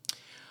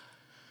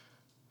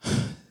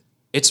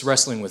 It's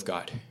wrestling with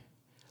God.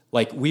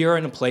 Like we are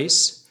in a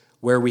place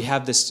where we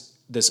have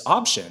this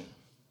option.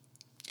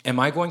 Am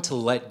I going to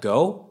let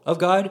go of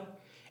God?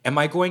 Am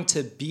I going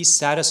to be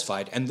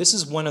satisfied? And this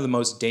is one of the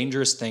most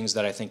dangerous things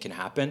that I think can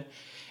happen.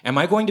 Am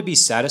I going to be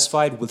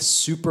satisfied with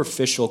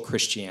superficial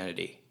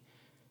Christianity?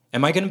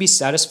 Am I going to be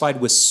satisfied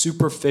with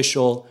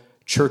superficial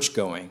church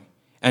going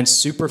and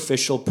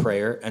superficial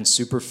prayer and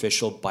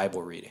superficial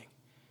Bible reading?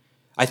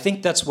 I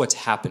think that's what's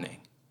happening,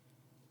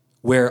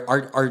 where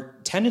our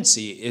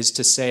tendency is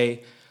to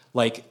say,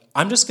 like,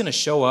 I'm just going to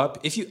show up.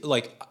 If you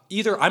like,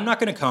 either I'm not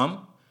going to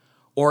come,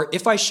 or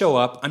if I show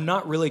up, I'm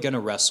not really going to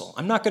wrestle.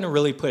 I'm not going to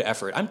really put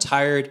effort. I'm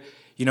tired.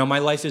 My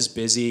life is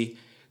busy.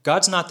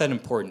 God's not that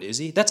important, is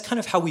he? That's kind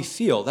of how we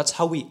feel. That's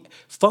how we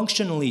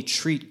functionally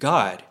treat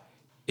God,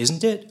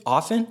 isn't it,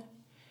 often?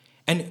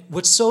 And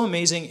what's so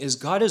amazing is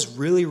God is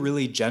really,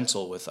 really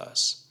gentle with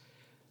us.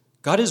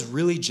 God is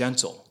really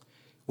gentle.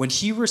 When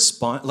he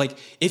responds, like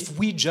if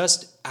we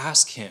just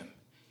ask him,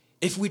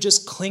 if we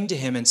just cling to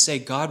him and say,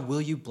 God,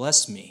 will you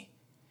bless me?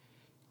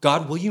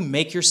 God, will you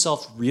make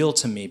yourself real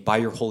to me by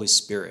your Holy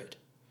Spirit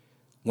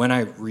when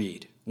I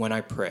read, when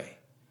I pray?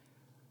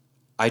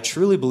 I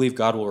truly believe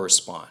God will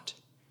respond.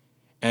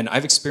 And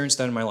I've experienced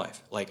that in my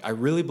life. Like, I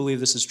really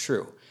believe this is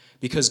true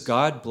because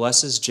God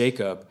blesses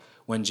Jacob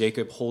when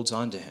Jacob holds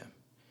on to him.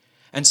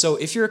 And so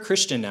if you're a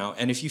Christian now,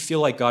 and if you feel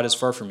like God is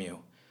far from you,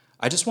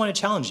 I just want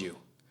to challenge you.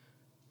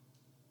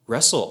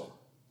 Wrestle.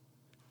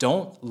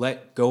 Don't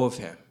let go of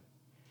him.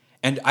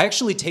 And I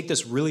actually take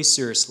this really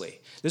seriously.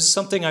 This is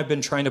something I've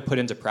been trying to put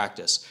into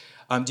practice.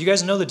 Do you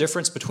guys know the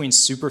difference between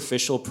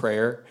superficial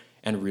prayer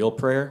and real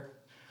prayer?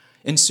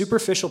 In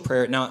superficial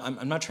prayer, now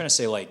I'm not trying to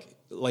say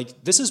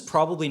like this is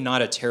probably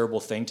not a terrible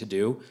thing to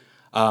do,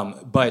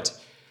 but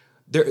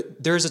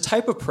there's a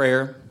type of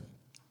prayer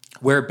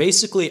where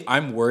basically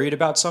I'm worried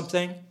about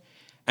something,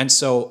 and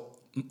so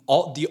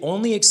the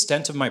only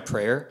extent of my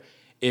prayer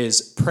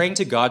is praying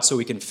to God so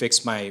he can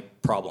fix my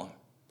problem,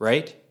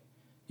 right?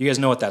 You guys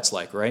know what that's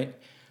like, right?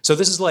 So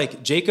this is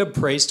like Jacob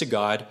prays to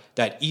God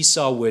that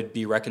Esau would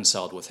be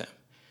reconciled with him.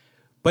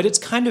 But it's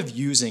kind of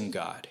using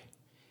God.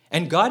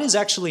 And God is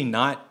actually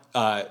not,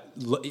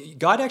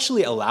 God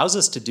actually allows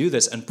us to do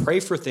this and pray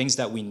for things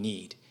that we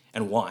need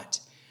and want.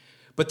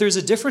 But there's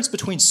a difference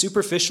between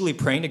superficially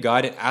praying to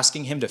God and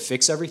asking him to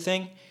fix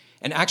everything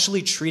and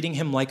actually treating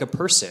him like a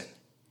person,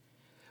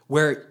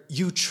 where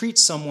you treat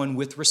someone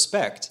with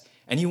respect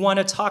and you want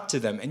to talk to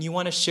them and you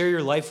want to share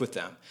your life with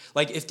them.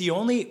 Like if the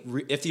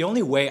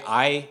only way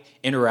I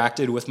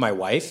interacted with my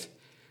wife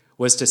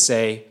was to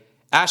say,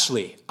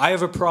 Ashley, I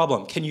have a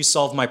problem. Can you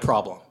solve my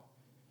problem?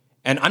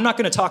 And I'm not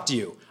going to talk to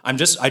you. I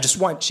just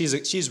want,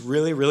 she's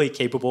really, really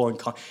capable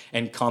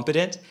and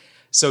competent.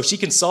 So she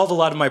can solve a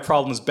lot of my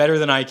problems better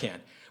than I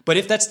can. But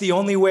if that's the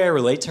only way I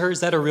relate to her,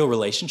 is that a real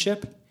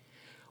relationship?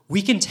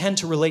 We can tend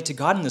to relate to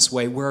God in this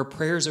way where our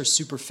prayers are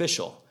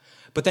superficial.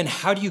 But then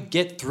how do you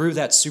get through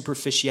that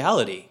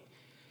superficiality?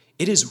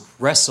 It is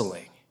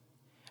wrestling.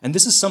 And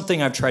this is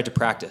something I've tried to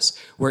practice,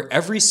 where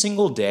every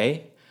single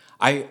day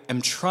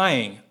I'm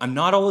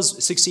not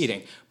always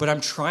succeeding, but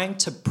I'm trying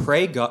to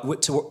pray God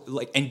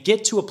and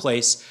get to a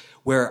place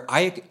where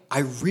I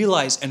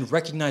realize and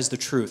recognize the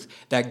truth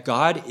that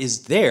God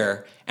is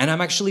there and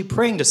I'm actually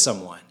praying to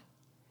someone.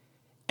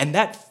 And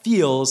that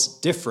feels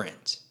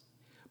different.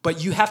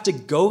 But you have to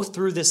go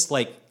through this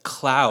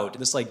cloud,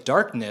 this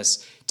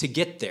darkness to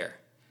get there.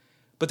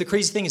 But the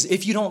crazy thing is,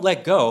 if you don't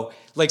let go,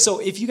 so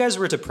if you guys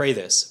were to pray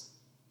this,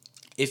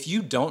 if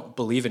you don't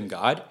believe in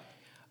God,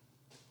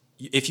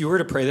 if you were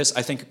to pray this,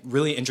 I think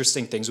really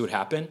interesting things would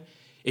happen.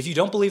 If you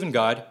don't believe in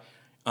God,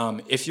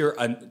 if you're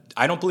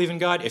I don't believe in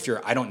God, if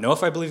you're I don't know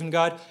if I believe in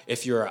God,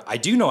 if you're I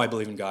do know I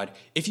believe in God,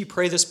 if you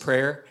pray this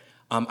prayer,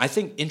 I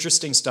think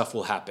interesting stuff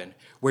will happen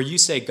where you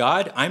say,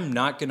 God, I'm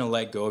not going to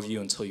let go of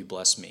you until you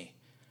bless me.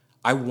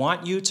 I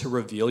want you to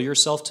reveal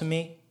yourself to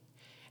me.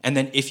 And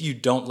then if you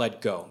don't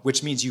let go,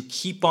 which means you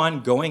keep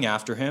on going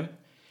after him,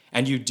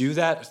 and you do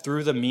that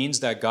through the means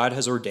that God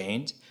has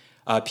ordained.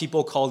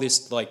 People call this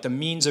the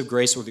means of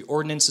grace or the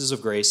ordinances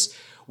of grace,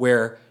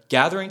 where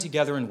gathering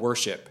together in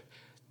worship,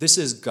 this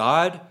is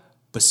God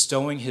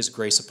bestowing his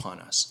grace upon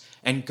us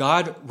and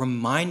God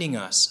reminding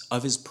us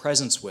of his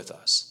presence with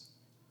us.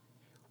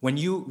 When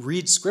you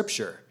read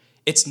scripture,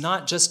 it's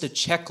not just a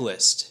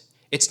checklist.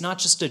 It's not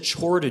just a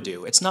chore to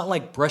do. It's not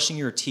like brushing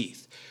your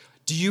teeth.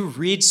 Do you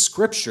read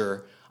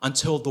scripture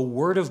until the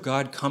word of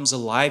God comes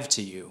alive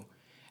to you?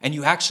 And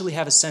you actually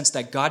have a sense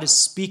that God is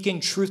speaking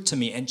truth to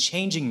me and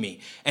changing me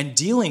and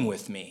dealing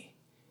with me.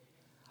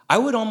 I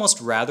would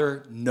almost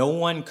rather no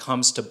one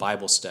comes to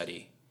Bible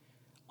study.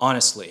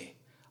 Honestly,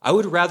 I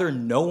would rather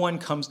no one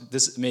comes,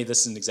 this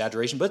is an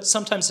exaggeration, but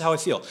sometimes how I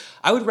feel.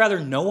 I would rather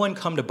no one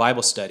come to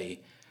Bible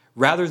study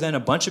rather than a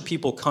bunch of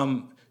people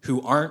come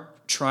who aren't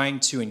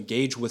trying to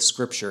engage with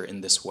Scripture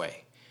in this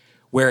way,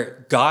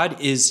 where God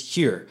is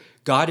here.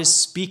 God is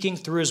speaking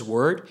through his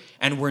word,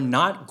 and we're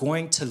not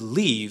going to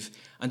leave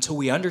until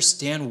we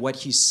understand what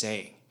he's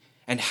saying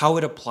and how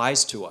it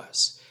applies to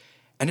us.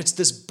 And it's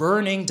this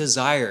burning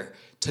desire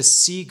to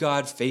see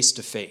God face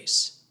to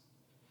face.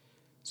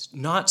 It's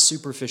not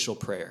superficial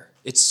prayer.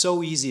 It's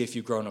so easy if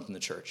you've grown up in the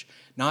church.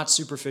 Not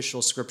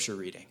superficial scripture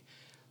reading.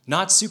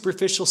 Not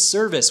superficial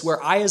service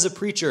where I, as a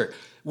preacher,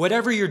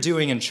 whatever you're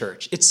doing in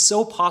church, it's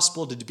so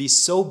possible to be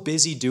so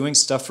busy doing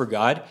stuff for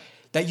God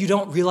that you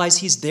don't realize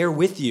he's there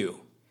with you.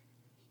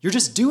 You're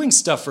just doing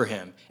stuff for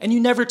him and you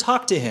never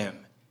talk to him.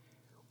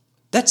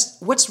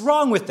 What's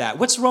wrong with that?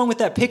 What's wrong with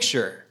that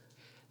picture?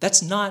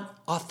 That's not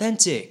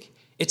authentic.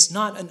 It's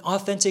not an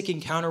authentic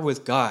encounter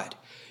with God.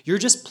 You're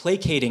just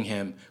placating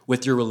him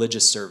with your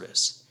religious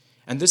service.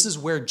 And this is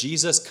where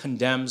Jesus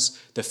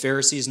condemns the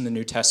Pharisees in the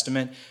New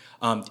Testament.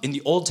 In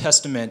the Old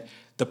Testament,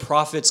 the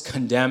prophets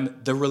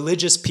condemn the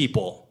religious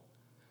people.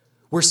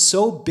 We're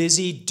so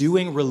busy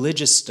doing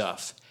religious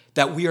stuff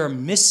that we are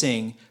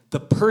missing the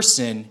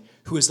person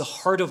who is the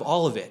heart of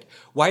all of it.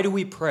 Why do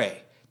we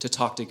pray? To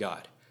talk to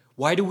God.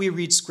 Why do we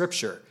read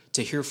scripture?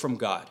 To hear from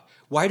God.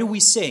 Why do we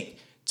sing?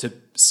 To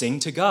sing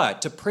to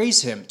God, to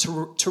praise him,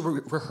 to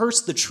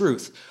rehearse the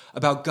truth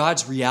about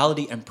God's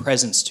reality and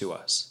presence to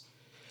us.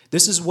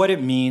 This is what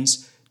it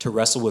means to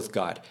wrestle with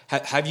God.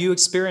 Have you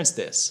experienced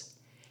this?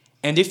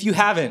 And if you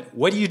haven't,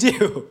 what do you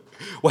do?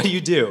 What do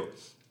you do?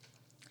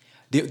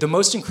 The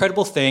most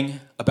incredible thing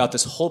about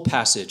this whole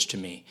passage to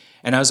me,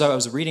 and as I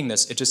was reading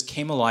this, it just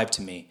came alive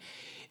to me,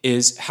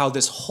 is how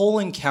this whole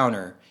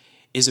encounter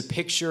is a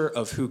picture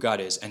of who God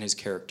is and his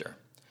character,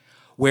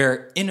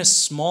 where in a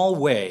small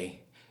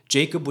way,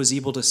 Jacob was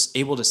able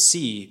to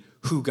see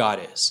who God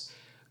is.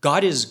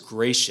 God is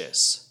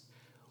gracious.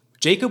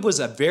 Jacob was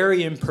a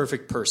very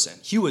imperfect person.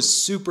 He was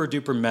super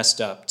duper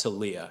messed up to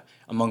Leah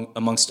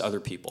amongst other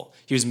people.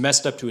 He was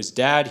messed up to his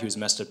dad. He was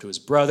messed up to his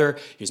brother.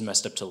 He was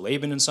messed up to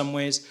Laban in some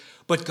ways.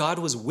 But God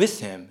was with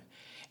him,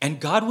 and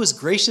God was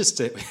gracious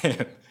to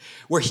him,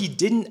 where he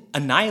didn't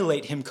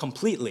annihilate him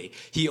completely.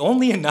 He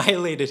only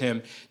annihilated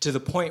him to the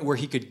point where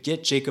he could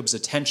get Jacob's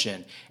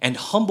attention and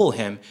humble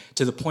him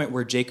to the point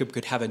where Jacob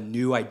could have a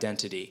new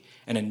identity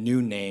and a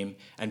new name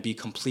and be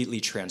completely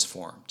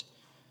transformed.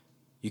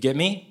 You get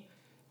me?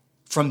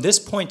 From this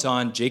point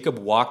on, Jacob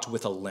walked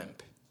with a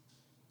limp.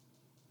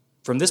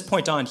 From this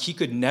point on, he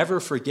could never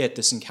forget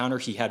this encounter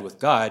he had with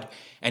God,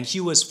 and he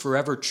was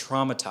forever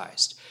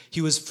traumatized.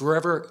 He was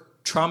forever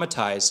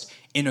traumatized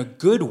in a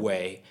good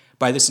way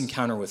by this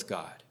encounter with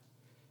God.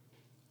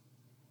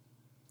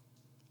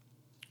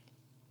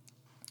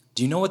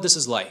 Do you know what this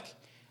is like?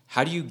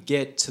 How do you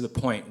get to the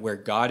point where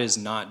God is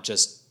not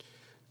just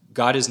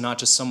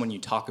someone you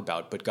talk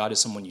about, but God is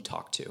someone you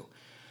talk to?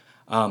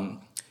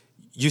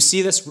 You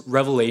see this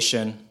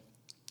revelation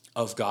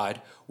of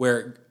God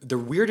where the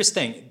weirdest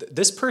thing,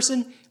 this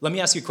person, let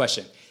me ask you a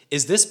question.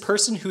 Is this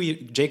person who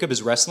Jacob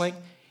is wrestling,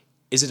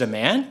 is it a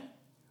man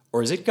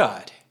or is it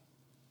God?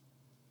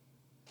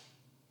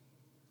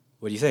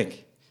 What do you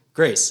think?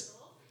 Grace.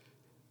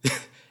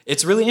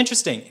 It's really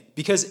interesting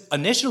because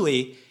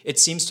initially it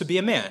seems to be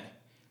a man,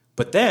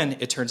 but then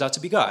it turns out to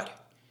be God.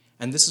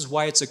 And this is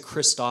why it's a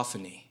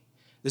Christophany.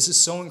 This is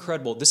so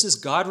incredible. This is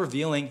God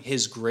revealing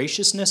his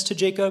graciousness to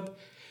Jacob.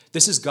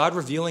 This is God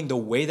revealing the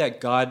way that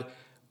God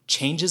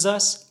changes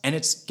us. And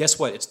guess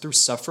what? It's through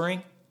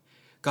suffering.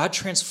 God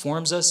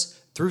transforms us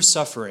through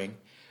suffering.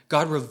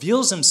 God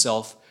reveals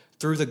himself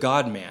through the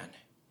God-man.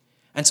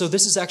 And so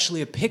this is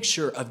actually a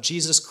picture of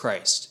Jesus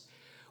Christ,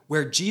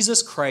 where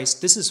Jesus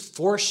Christ, this is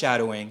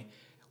foreshadowing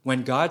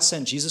when God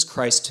sent Jesus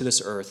Christ to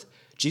this earth,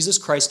 Jesus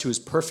Christ who is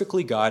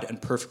perfectly God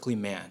and perfectly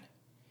man,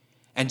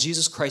 and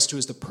Jesus Christ who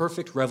is the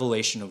perfect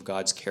revelation of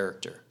God's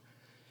character.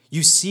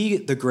 You see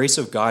the grace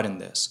of God in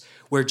this,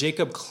 where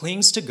Jacob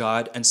clings to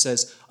God and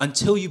says,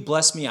 until you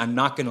bless me, I'm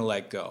not going to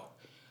let go.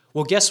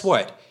 Well, guess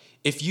what?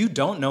 If you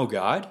don't know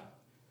God,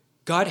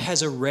 God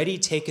has already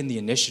taken the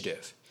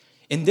initiative.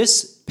 In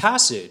this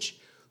passage,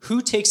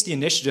 who takes the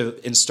initiative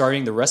in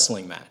starting the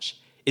wrestling match?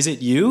 Is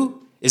it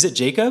you? Is it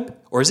Jacob?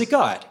 Or is it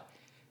God?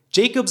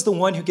 Jacob's the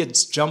one who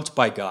gets jumped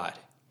by God.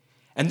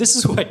 And this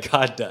is what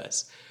God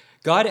does.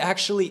 God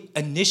actually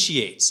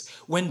initiates.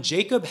 When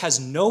Jacob has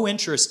no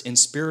interest in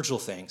spiritual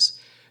things,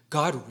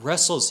 God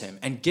wrestles him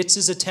and gets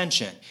his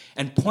attention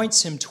and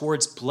points him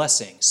towards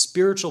blessing,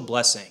 spiritual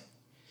blessing.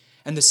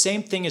 And the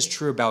same thing is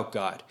true about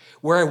God,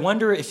 where I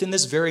wonder if in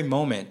this very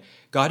moment,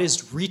 God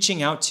is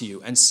reaching out to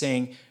you and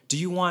saying, do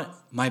you want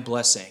my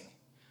blessing?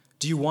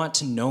 Do you want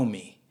to know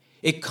me?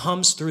 It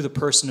comes through the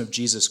person of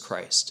Jesus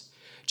Christ.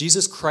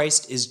 Jesus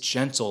Christ is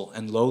gentle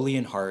and lowly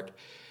in heart.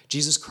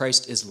 Jesus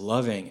Christ is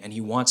loving, and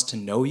he wants to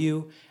know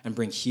you and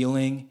bring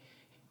healing.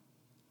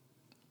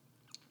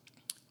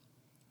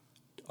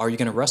 Are you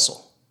going to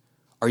wrestle?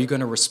 Are you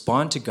going to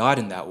respond to God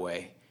in that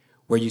way,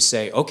 where you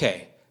say,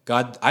 okay,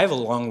 God, I have a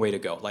long way to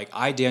go. Like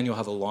I, Daniel,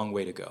 have a long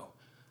way to go.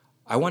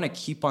 I want to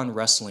keep on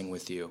wrestling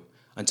with you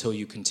until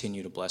you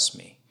continue to bless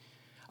me.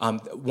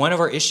 One of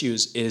our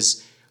issues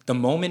is the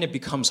moment it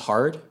becomes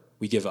hard,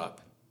 we give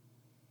up.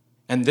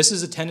 And this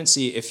is a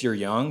tendency if you're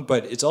young,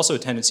 but it's also a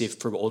tendency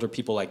for older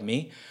people like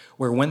me,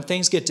 where when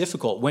things get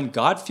difficult, when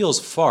God feels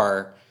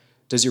far,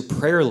 does your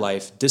prayer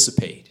life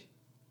dissipate?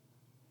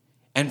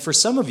 And for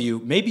some of you,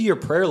 maybe your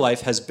prayer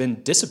life has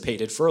been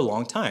dissipated for a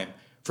long time,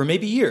 for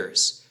maybe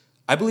years.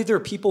 I believe there are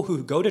people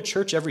who go to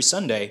church every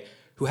Sunday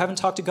who haven't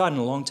talked to God in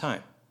a long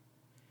time.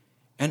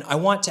 And I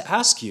want to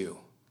ask you,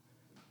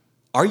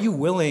 are you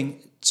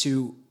willing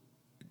to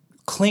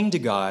cling to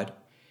God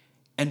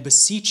and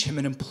beseech him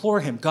and implore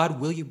him, God,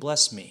 will you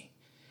bless me?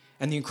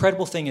 And the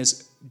incredible thing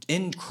is,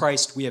 in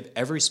Christ, we have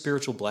every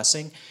spiritual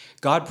blessing.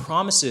 God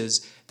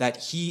promises that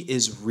he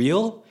is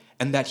real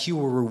and that he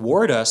will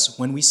reward us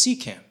when we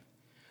seek him,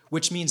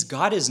 which means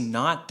God is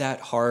not that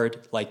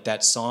hard, like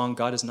that song,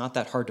 God is not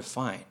that hard to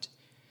find.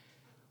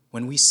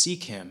 When we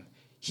seek him,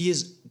 he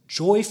is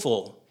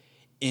joyful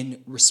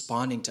in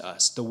responding to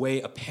us, the way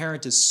a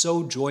parent is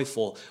so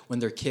joyful when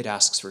their kid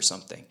asks for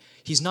something.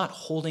 He's not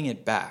holding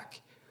it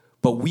back,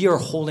 but we are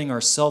holding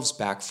ourselves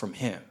back from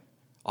him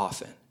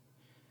often.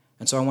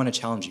 And so I want to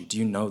challenge you. Do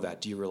you know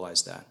that? Do you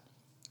realize that?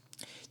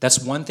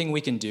 That's one thing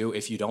we can do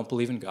if you don't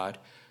believe in God.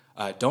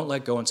 Don't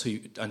let go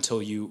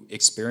until you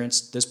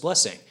experience this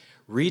blessing.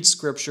 Read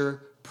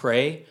scripture,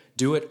 pray,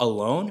 do it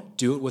alone,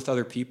 do it with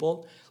other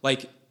people.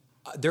 Like,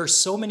 there are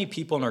so many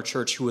people in our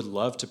church who would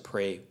love to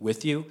pray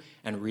with you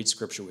and read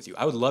scripture with you.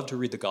 I would love to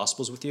read the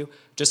Gospels with you.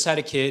 Just had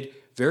a kid,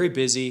 very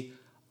busy.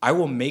 I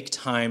will make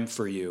time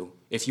for you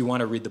if you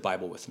want to read the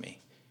Bible with me.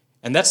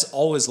 And that's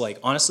always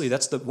honestly,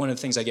 that's one of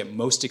the things I get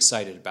most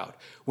excited about.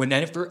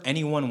 Whenever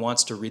anyone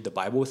wants to read the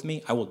Bible with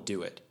me, I will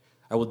do it.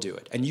 I will do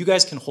it. And you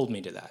guys can hold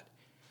me to that.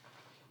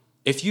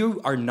 If you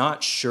are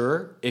not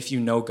sure if you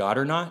know God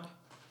or not,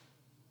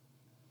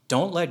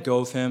 don't let go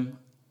of him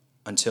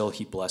until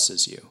he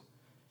blesses you.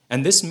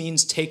 And this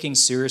means taking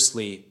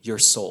seriously your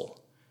soul.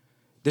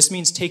 This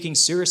means taking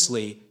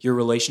seriously your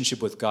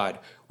relationship with God,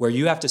 where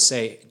you have to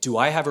say, do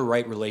I have a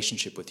right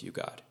relationship with you,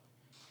 God?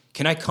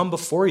 Can I come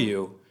before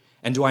you?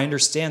 And do I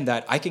understand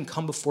that I can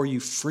come before you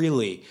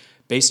freely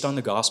based on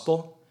the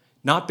gospel,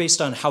 not based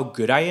on how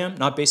good I am,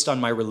 not based on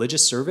my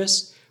religious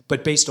service,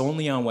 but based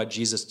only on what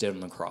Jesus did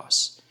on the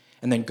cross.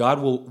 And then God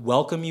will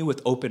welcome you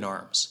with open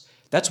arms.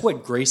 That's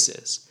what grace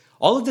is.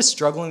 All of this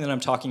struggling that I'm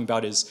talking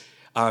about is,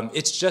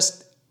 it's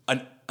just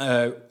an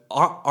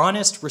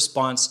honest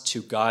response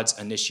to God's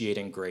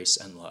initiating grace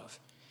and love.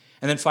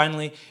 And then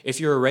finally, if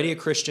you're already a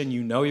Christian,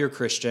 you know you're a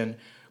Christian,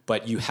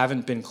 but you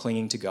haven't been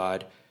clinging to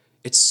God,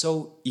 it's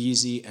so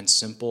easy and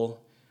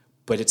simple,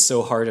 but it's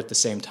so hard at the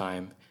same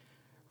time.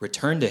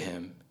 Return to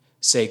him.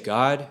 Say,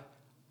 God,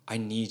 I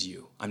need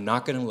you. I'm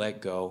not going to let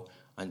go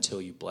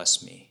until you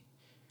bless me.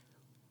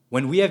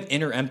 When we have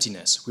inner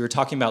emptiness, we were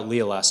talking about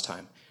Leah last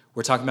time.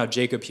 We're talking about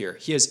Jacob here.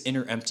 He has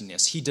inner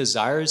emptiness. He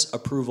desires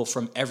approval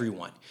from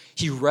everyone.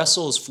 He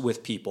wrestles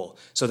with people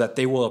so that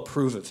they will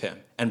approve of him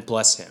and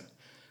bless him.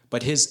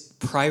 But his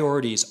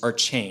priorities are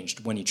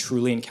changed when he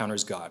truly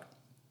encounters God.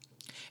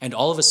 And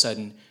all of a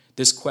sudden,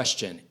 this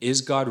question,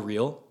 is God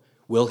real?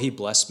 Will he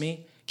bless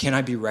me? Can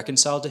I be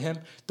reconciled to him?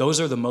 Those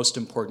are the most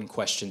important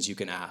questions you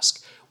can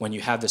ask when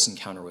you have this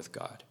encounter with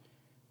God.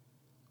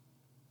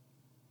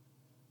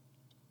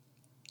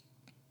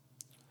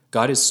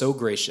 God is so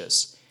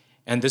gracious,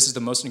 and this is the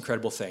most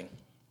incredible thing.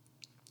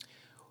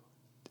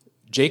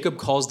 Jacob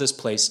calls this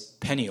place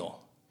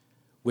Peniel,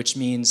 which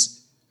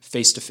means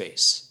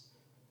face-to-face,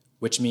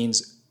 which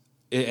means,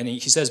 and he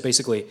says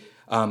basically,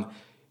 I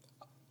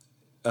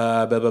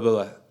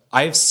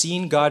have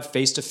seen God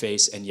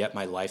face-to-face, and yet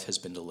my life has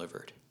been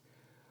delivered.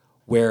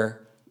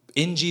 Where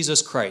in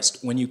Jesus Christ,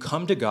 when you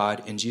come to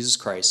God in Jesus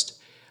Christ,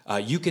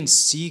 you can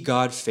see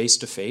God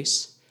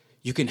face-to-face.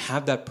 You can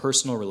have that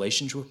personal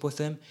relationship with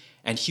him,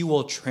 and he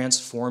will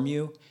transform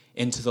you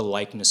into the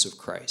likeness of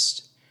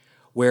Christ.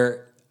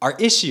 Where our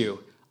issue,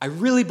 I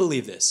really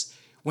believe this,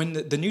 when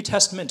the New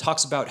Testament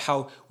talks about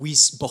how we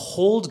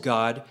behold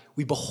God,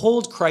 we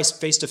behold Christ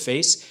face to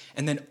face,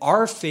 and then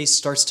our face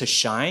starts to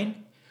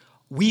shine,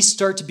 we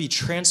start to be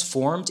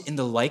transformed in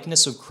the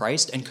likeness of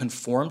Christ and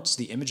conformed to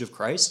the image of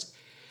Christ.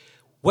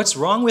 What's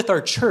wrong with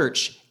our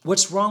church?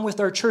 What's wrong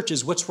with our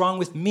churches? What's wrong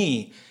with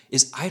me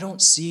is I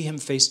don't see him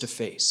face to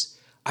face.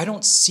 I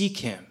don't seek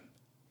him.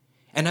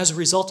 And as a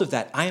result of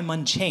that, I am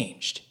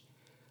unchanged.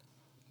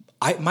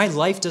 My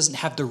life doesn't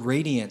have the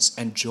radiance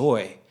and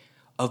joy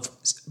of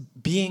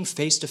being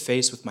face to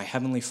face with my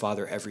Heavenly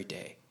Father every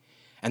day.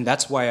 And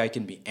that's why I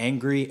can be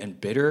angry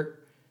and bitter.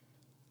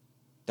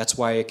 That's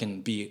why I can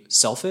be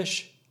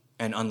selfish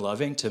and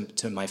unloving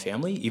to my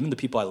family, even the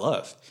people I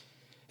love.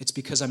 It's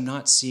because I'm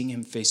not seeing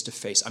him face to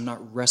face. I'm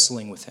not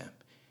wrestling with him.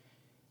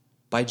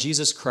 By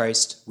Jesus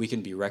Christ, we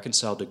can be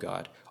reconciled to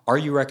God. Are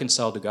you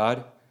reconciled to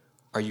God?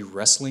 Are you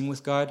wrestling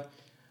with God?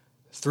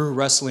 Through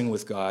wrestling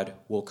with God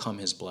will come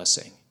his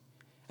blessing.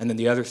 And then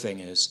the other thing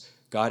is,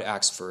 God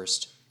acts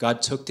first.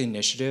 God took the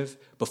initiative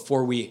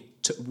before we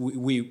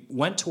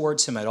went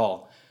towards him at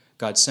all.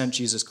 God sent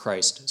Jesus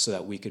Christ so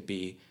that we could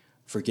be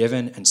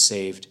forgiven and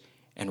saved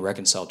and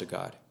reconciled to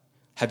God.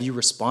 Have you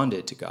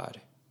responded to God?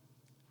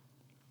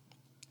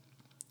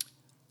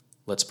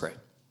 Let's pray.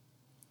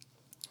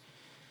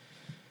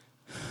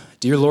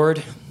 Dear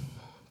Lord,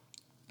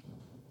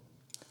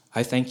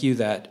 I thank you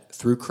that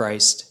through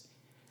Christ,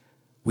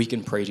 we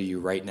can pray to you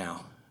right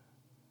now.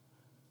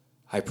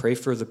 I pray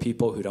for the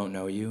people who don't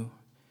know you,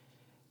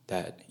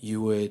 that you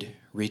would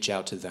reach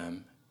out to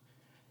them,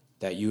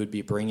 that you would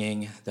be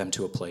bringing them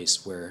to a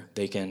place where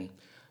they can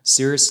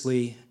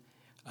seriously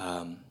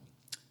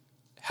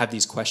have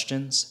these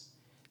questions.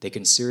 They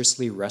can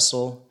seriously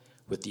wrestle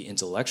with the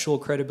intellectual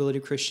credibility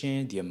of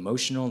Christianity, the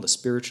emotional, the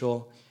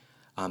spiritual,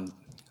 and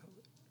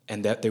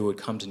that they would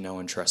come to know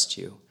and trust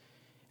you.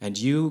 And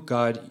you,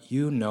 God,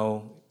 you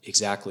know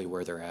exactly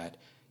where they're at.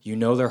 You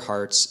know their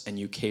hearts, and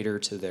you cater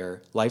to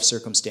their life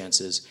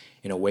circumstances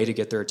in a way to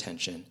get their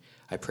attention.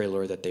 I pray,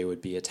 Lord, that they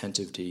would be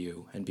attentive to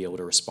you and be able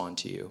to respond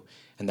to you,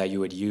 and that you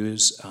would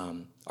use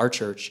our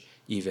church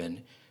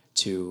even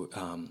to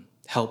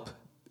help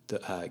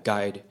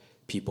guide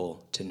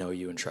people to know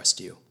you and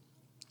trust you.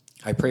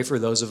 I pray for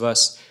those of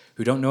us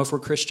who don't know if we're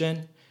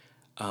Christian.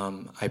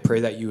 I pray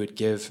that you would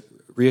give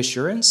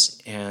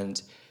reassurance and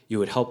you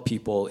would help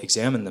people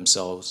examine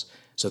themselves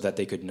so that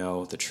they could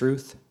know the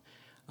truth.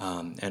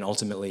 And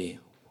ultimately,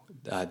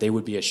 they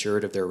would be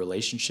assured of their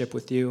relationship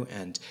with you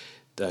and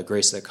the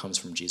grace that comes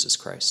from Jesus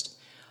Christ.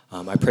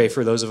 I pray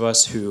for those of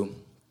us who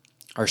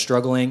are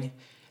struggling,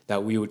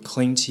 that we would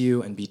cling to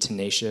you and be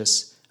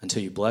tenacious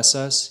until you bless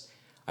us.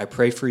 I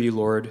pray for you,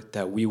 Lord,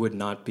 that we would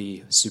not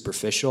be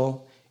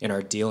superficial in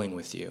our dealing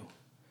with you,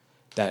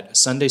 that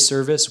Sunday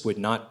service would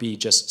not be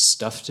just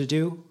stuff to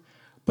do,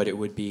 but it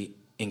would be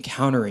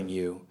encountering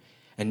you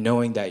and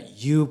knowing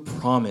that you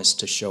promise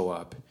to show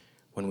up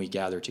when we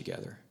gather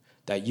together,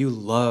 that you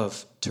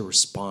love to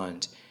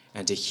respond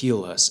and to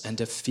heal us and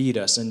to feed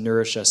us and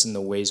nourish us in the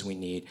ways we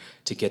need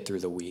to get through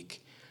the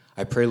week.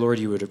 I pray, Lord,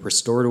 you would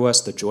restore to us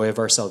the joy of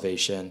our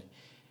salvation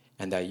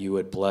and that you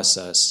would bless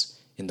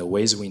us in the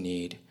ways we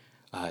need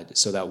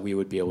so that we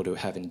would be able to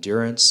have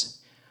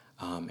endurance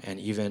and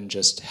even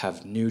just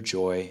have new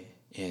joy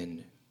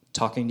in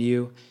talking to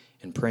you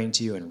and praying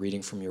to you and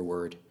reading from your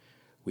word.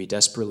 We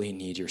desperately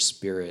need your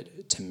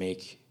Spirit to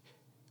make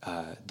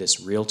this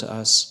real to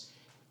us.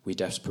 We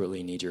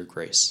desperately need your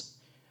grace.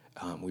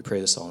 We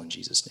pray this all in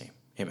Jesus' name.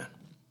 Amen.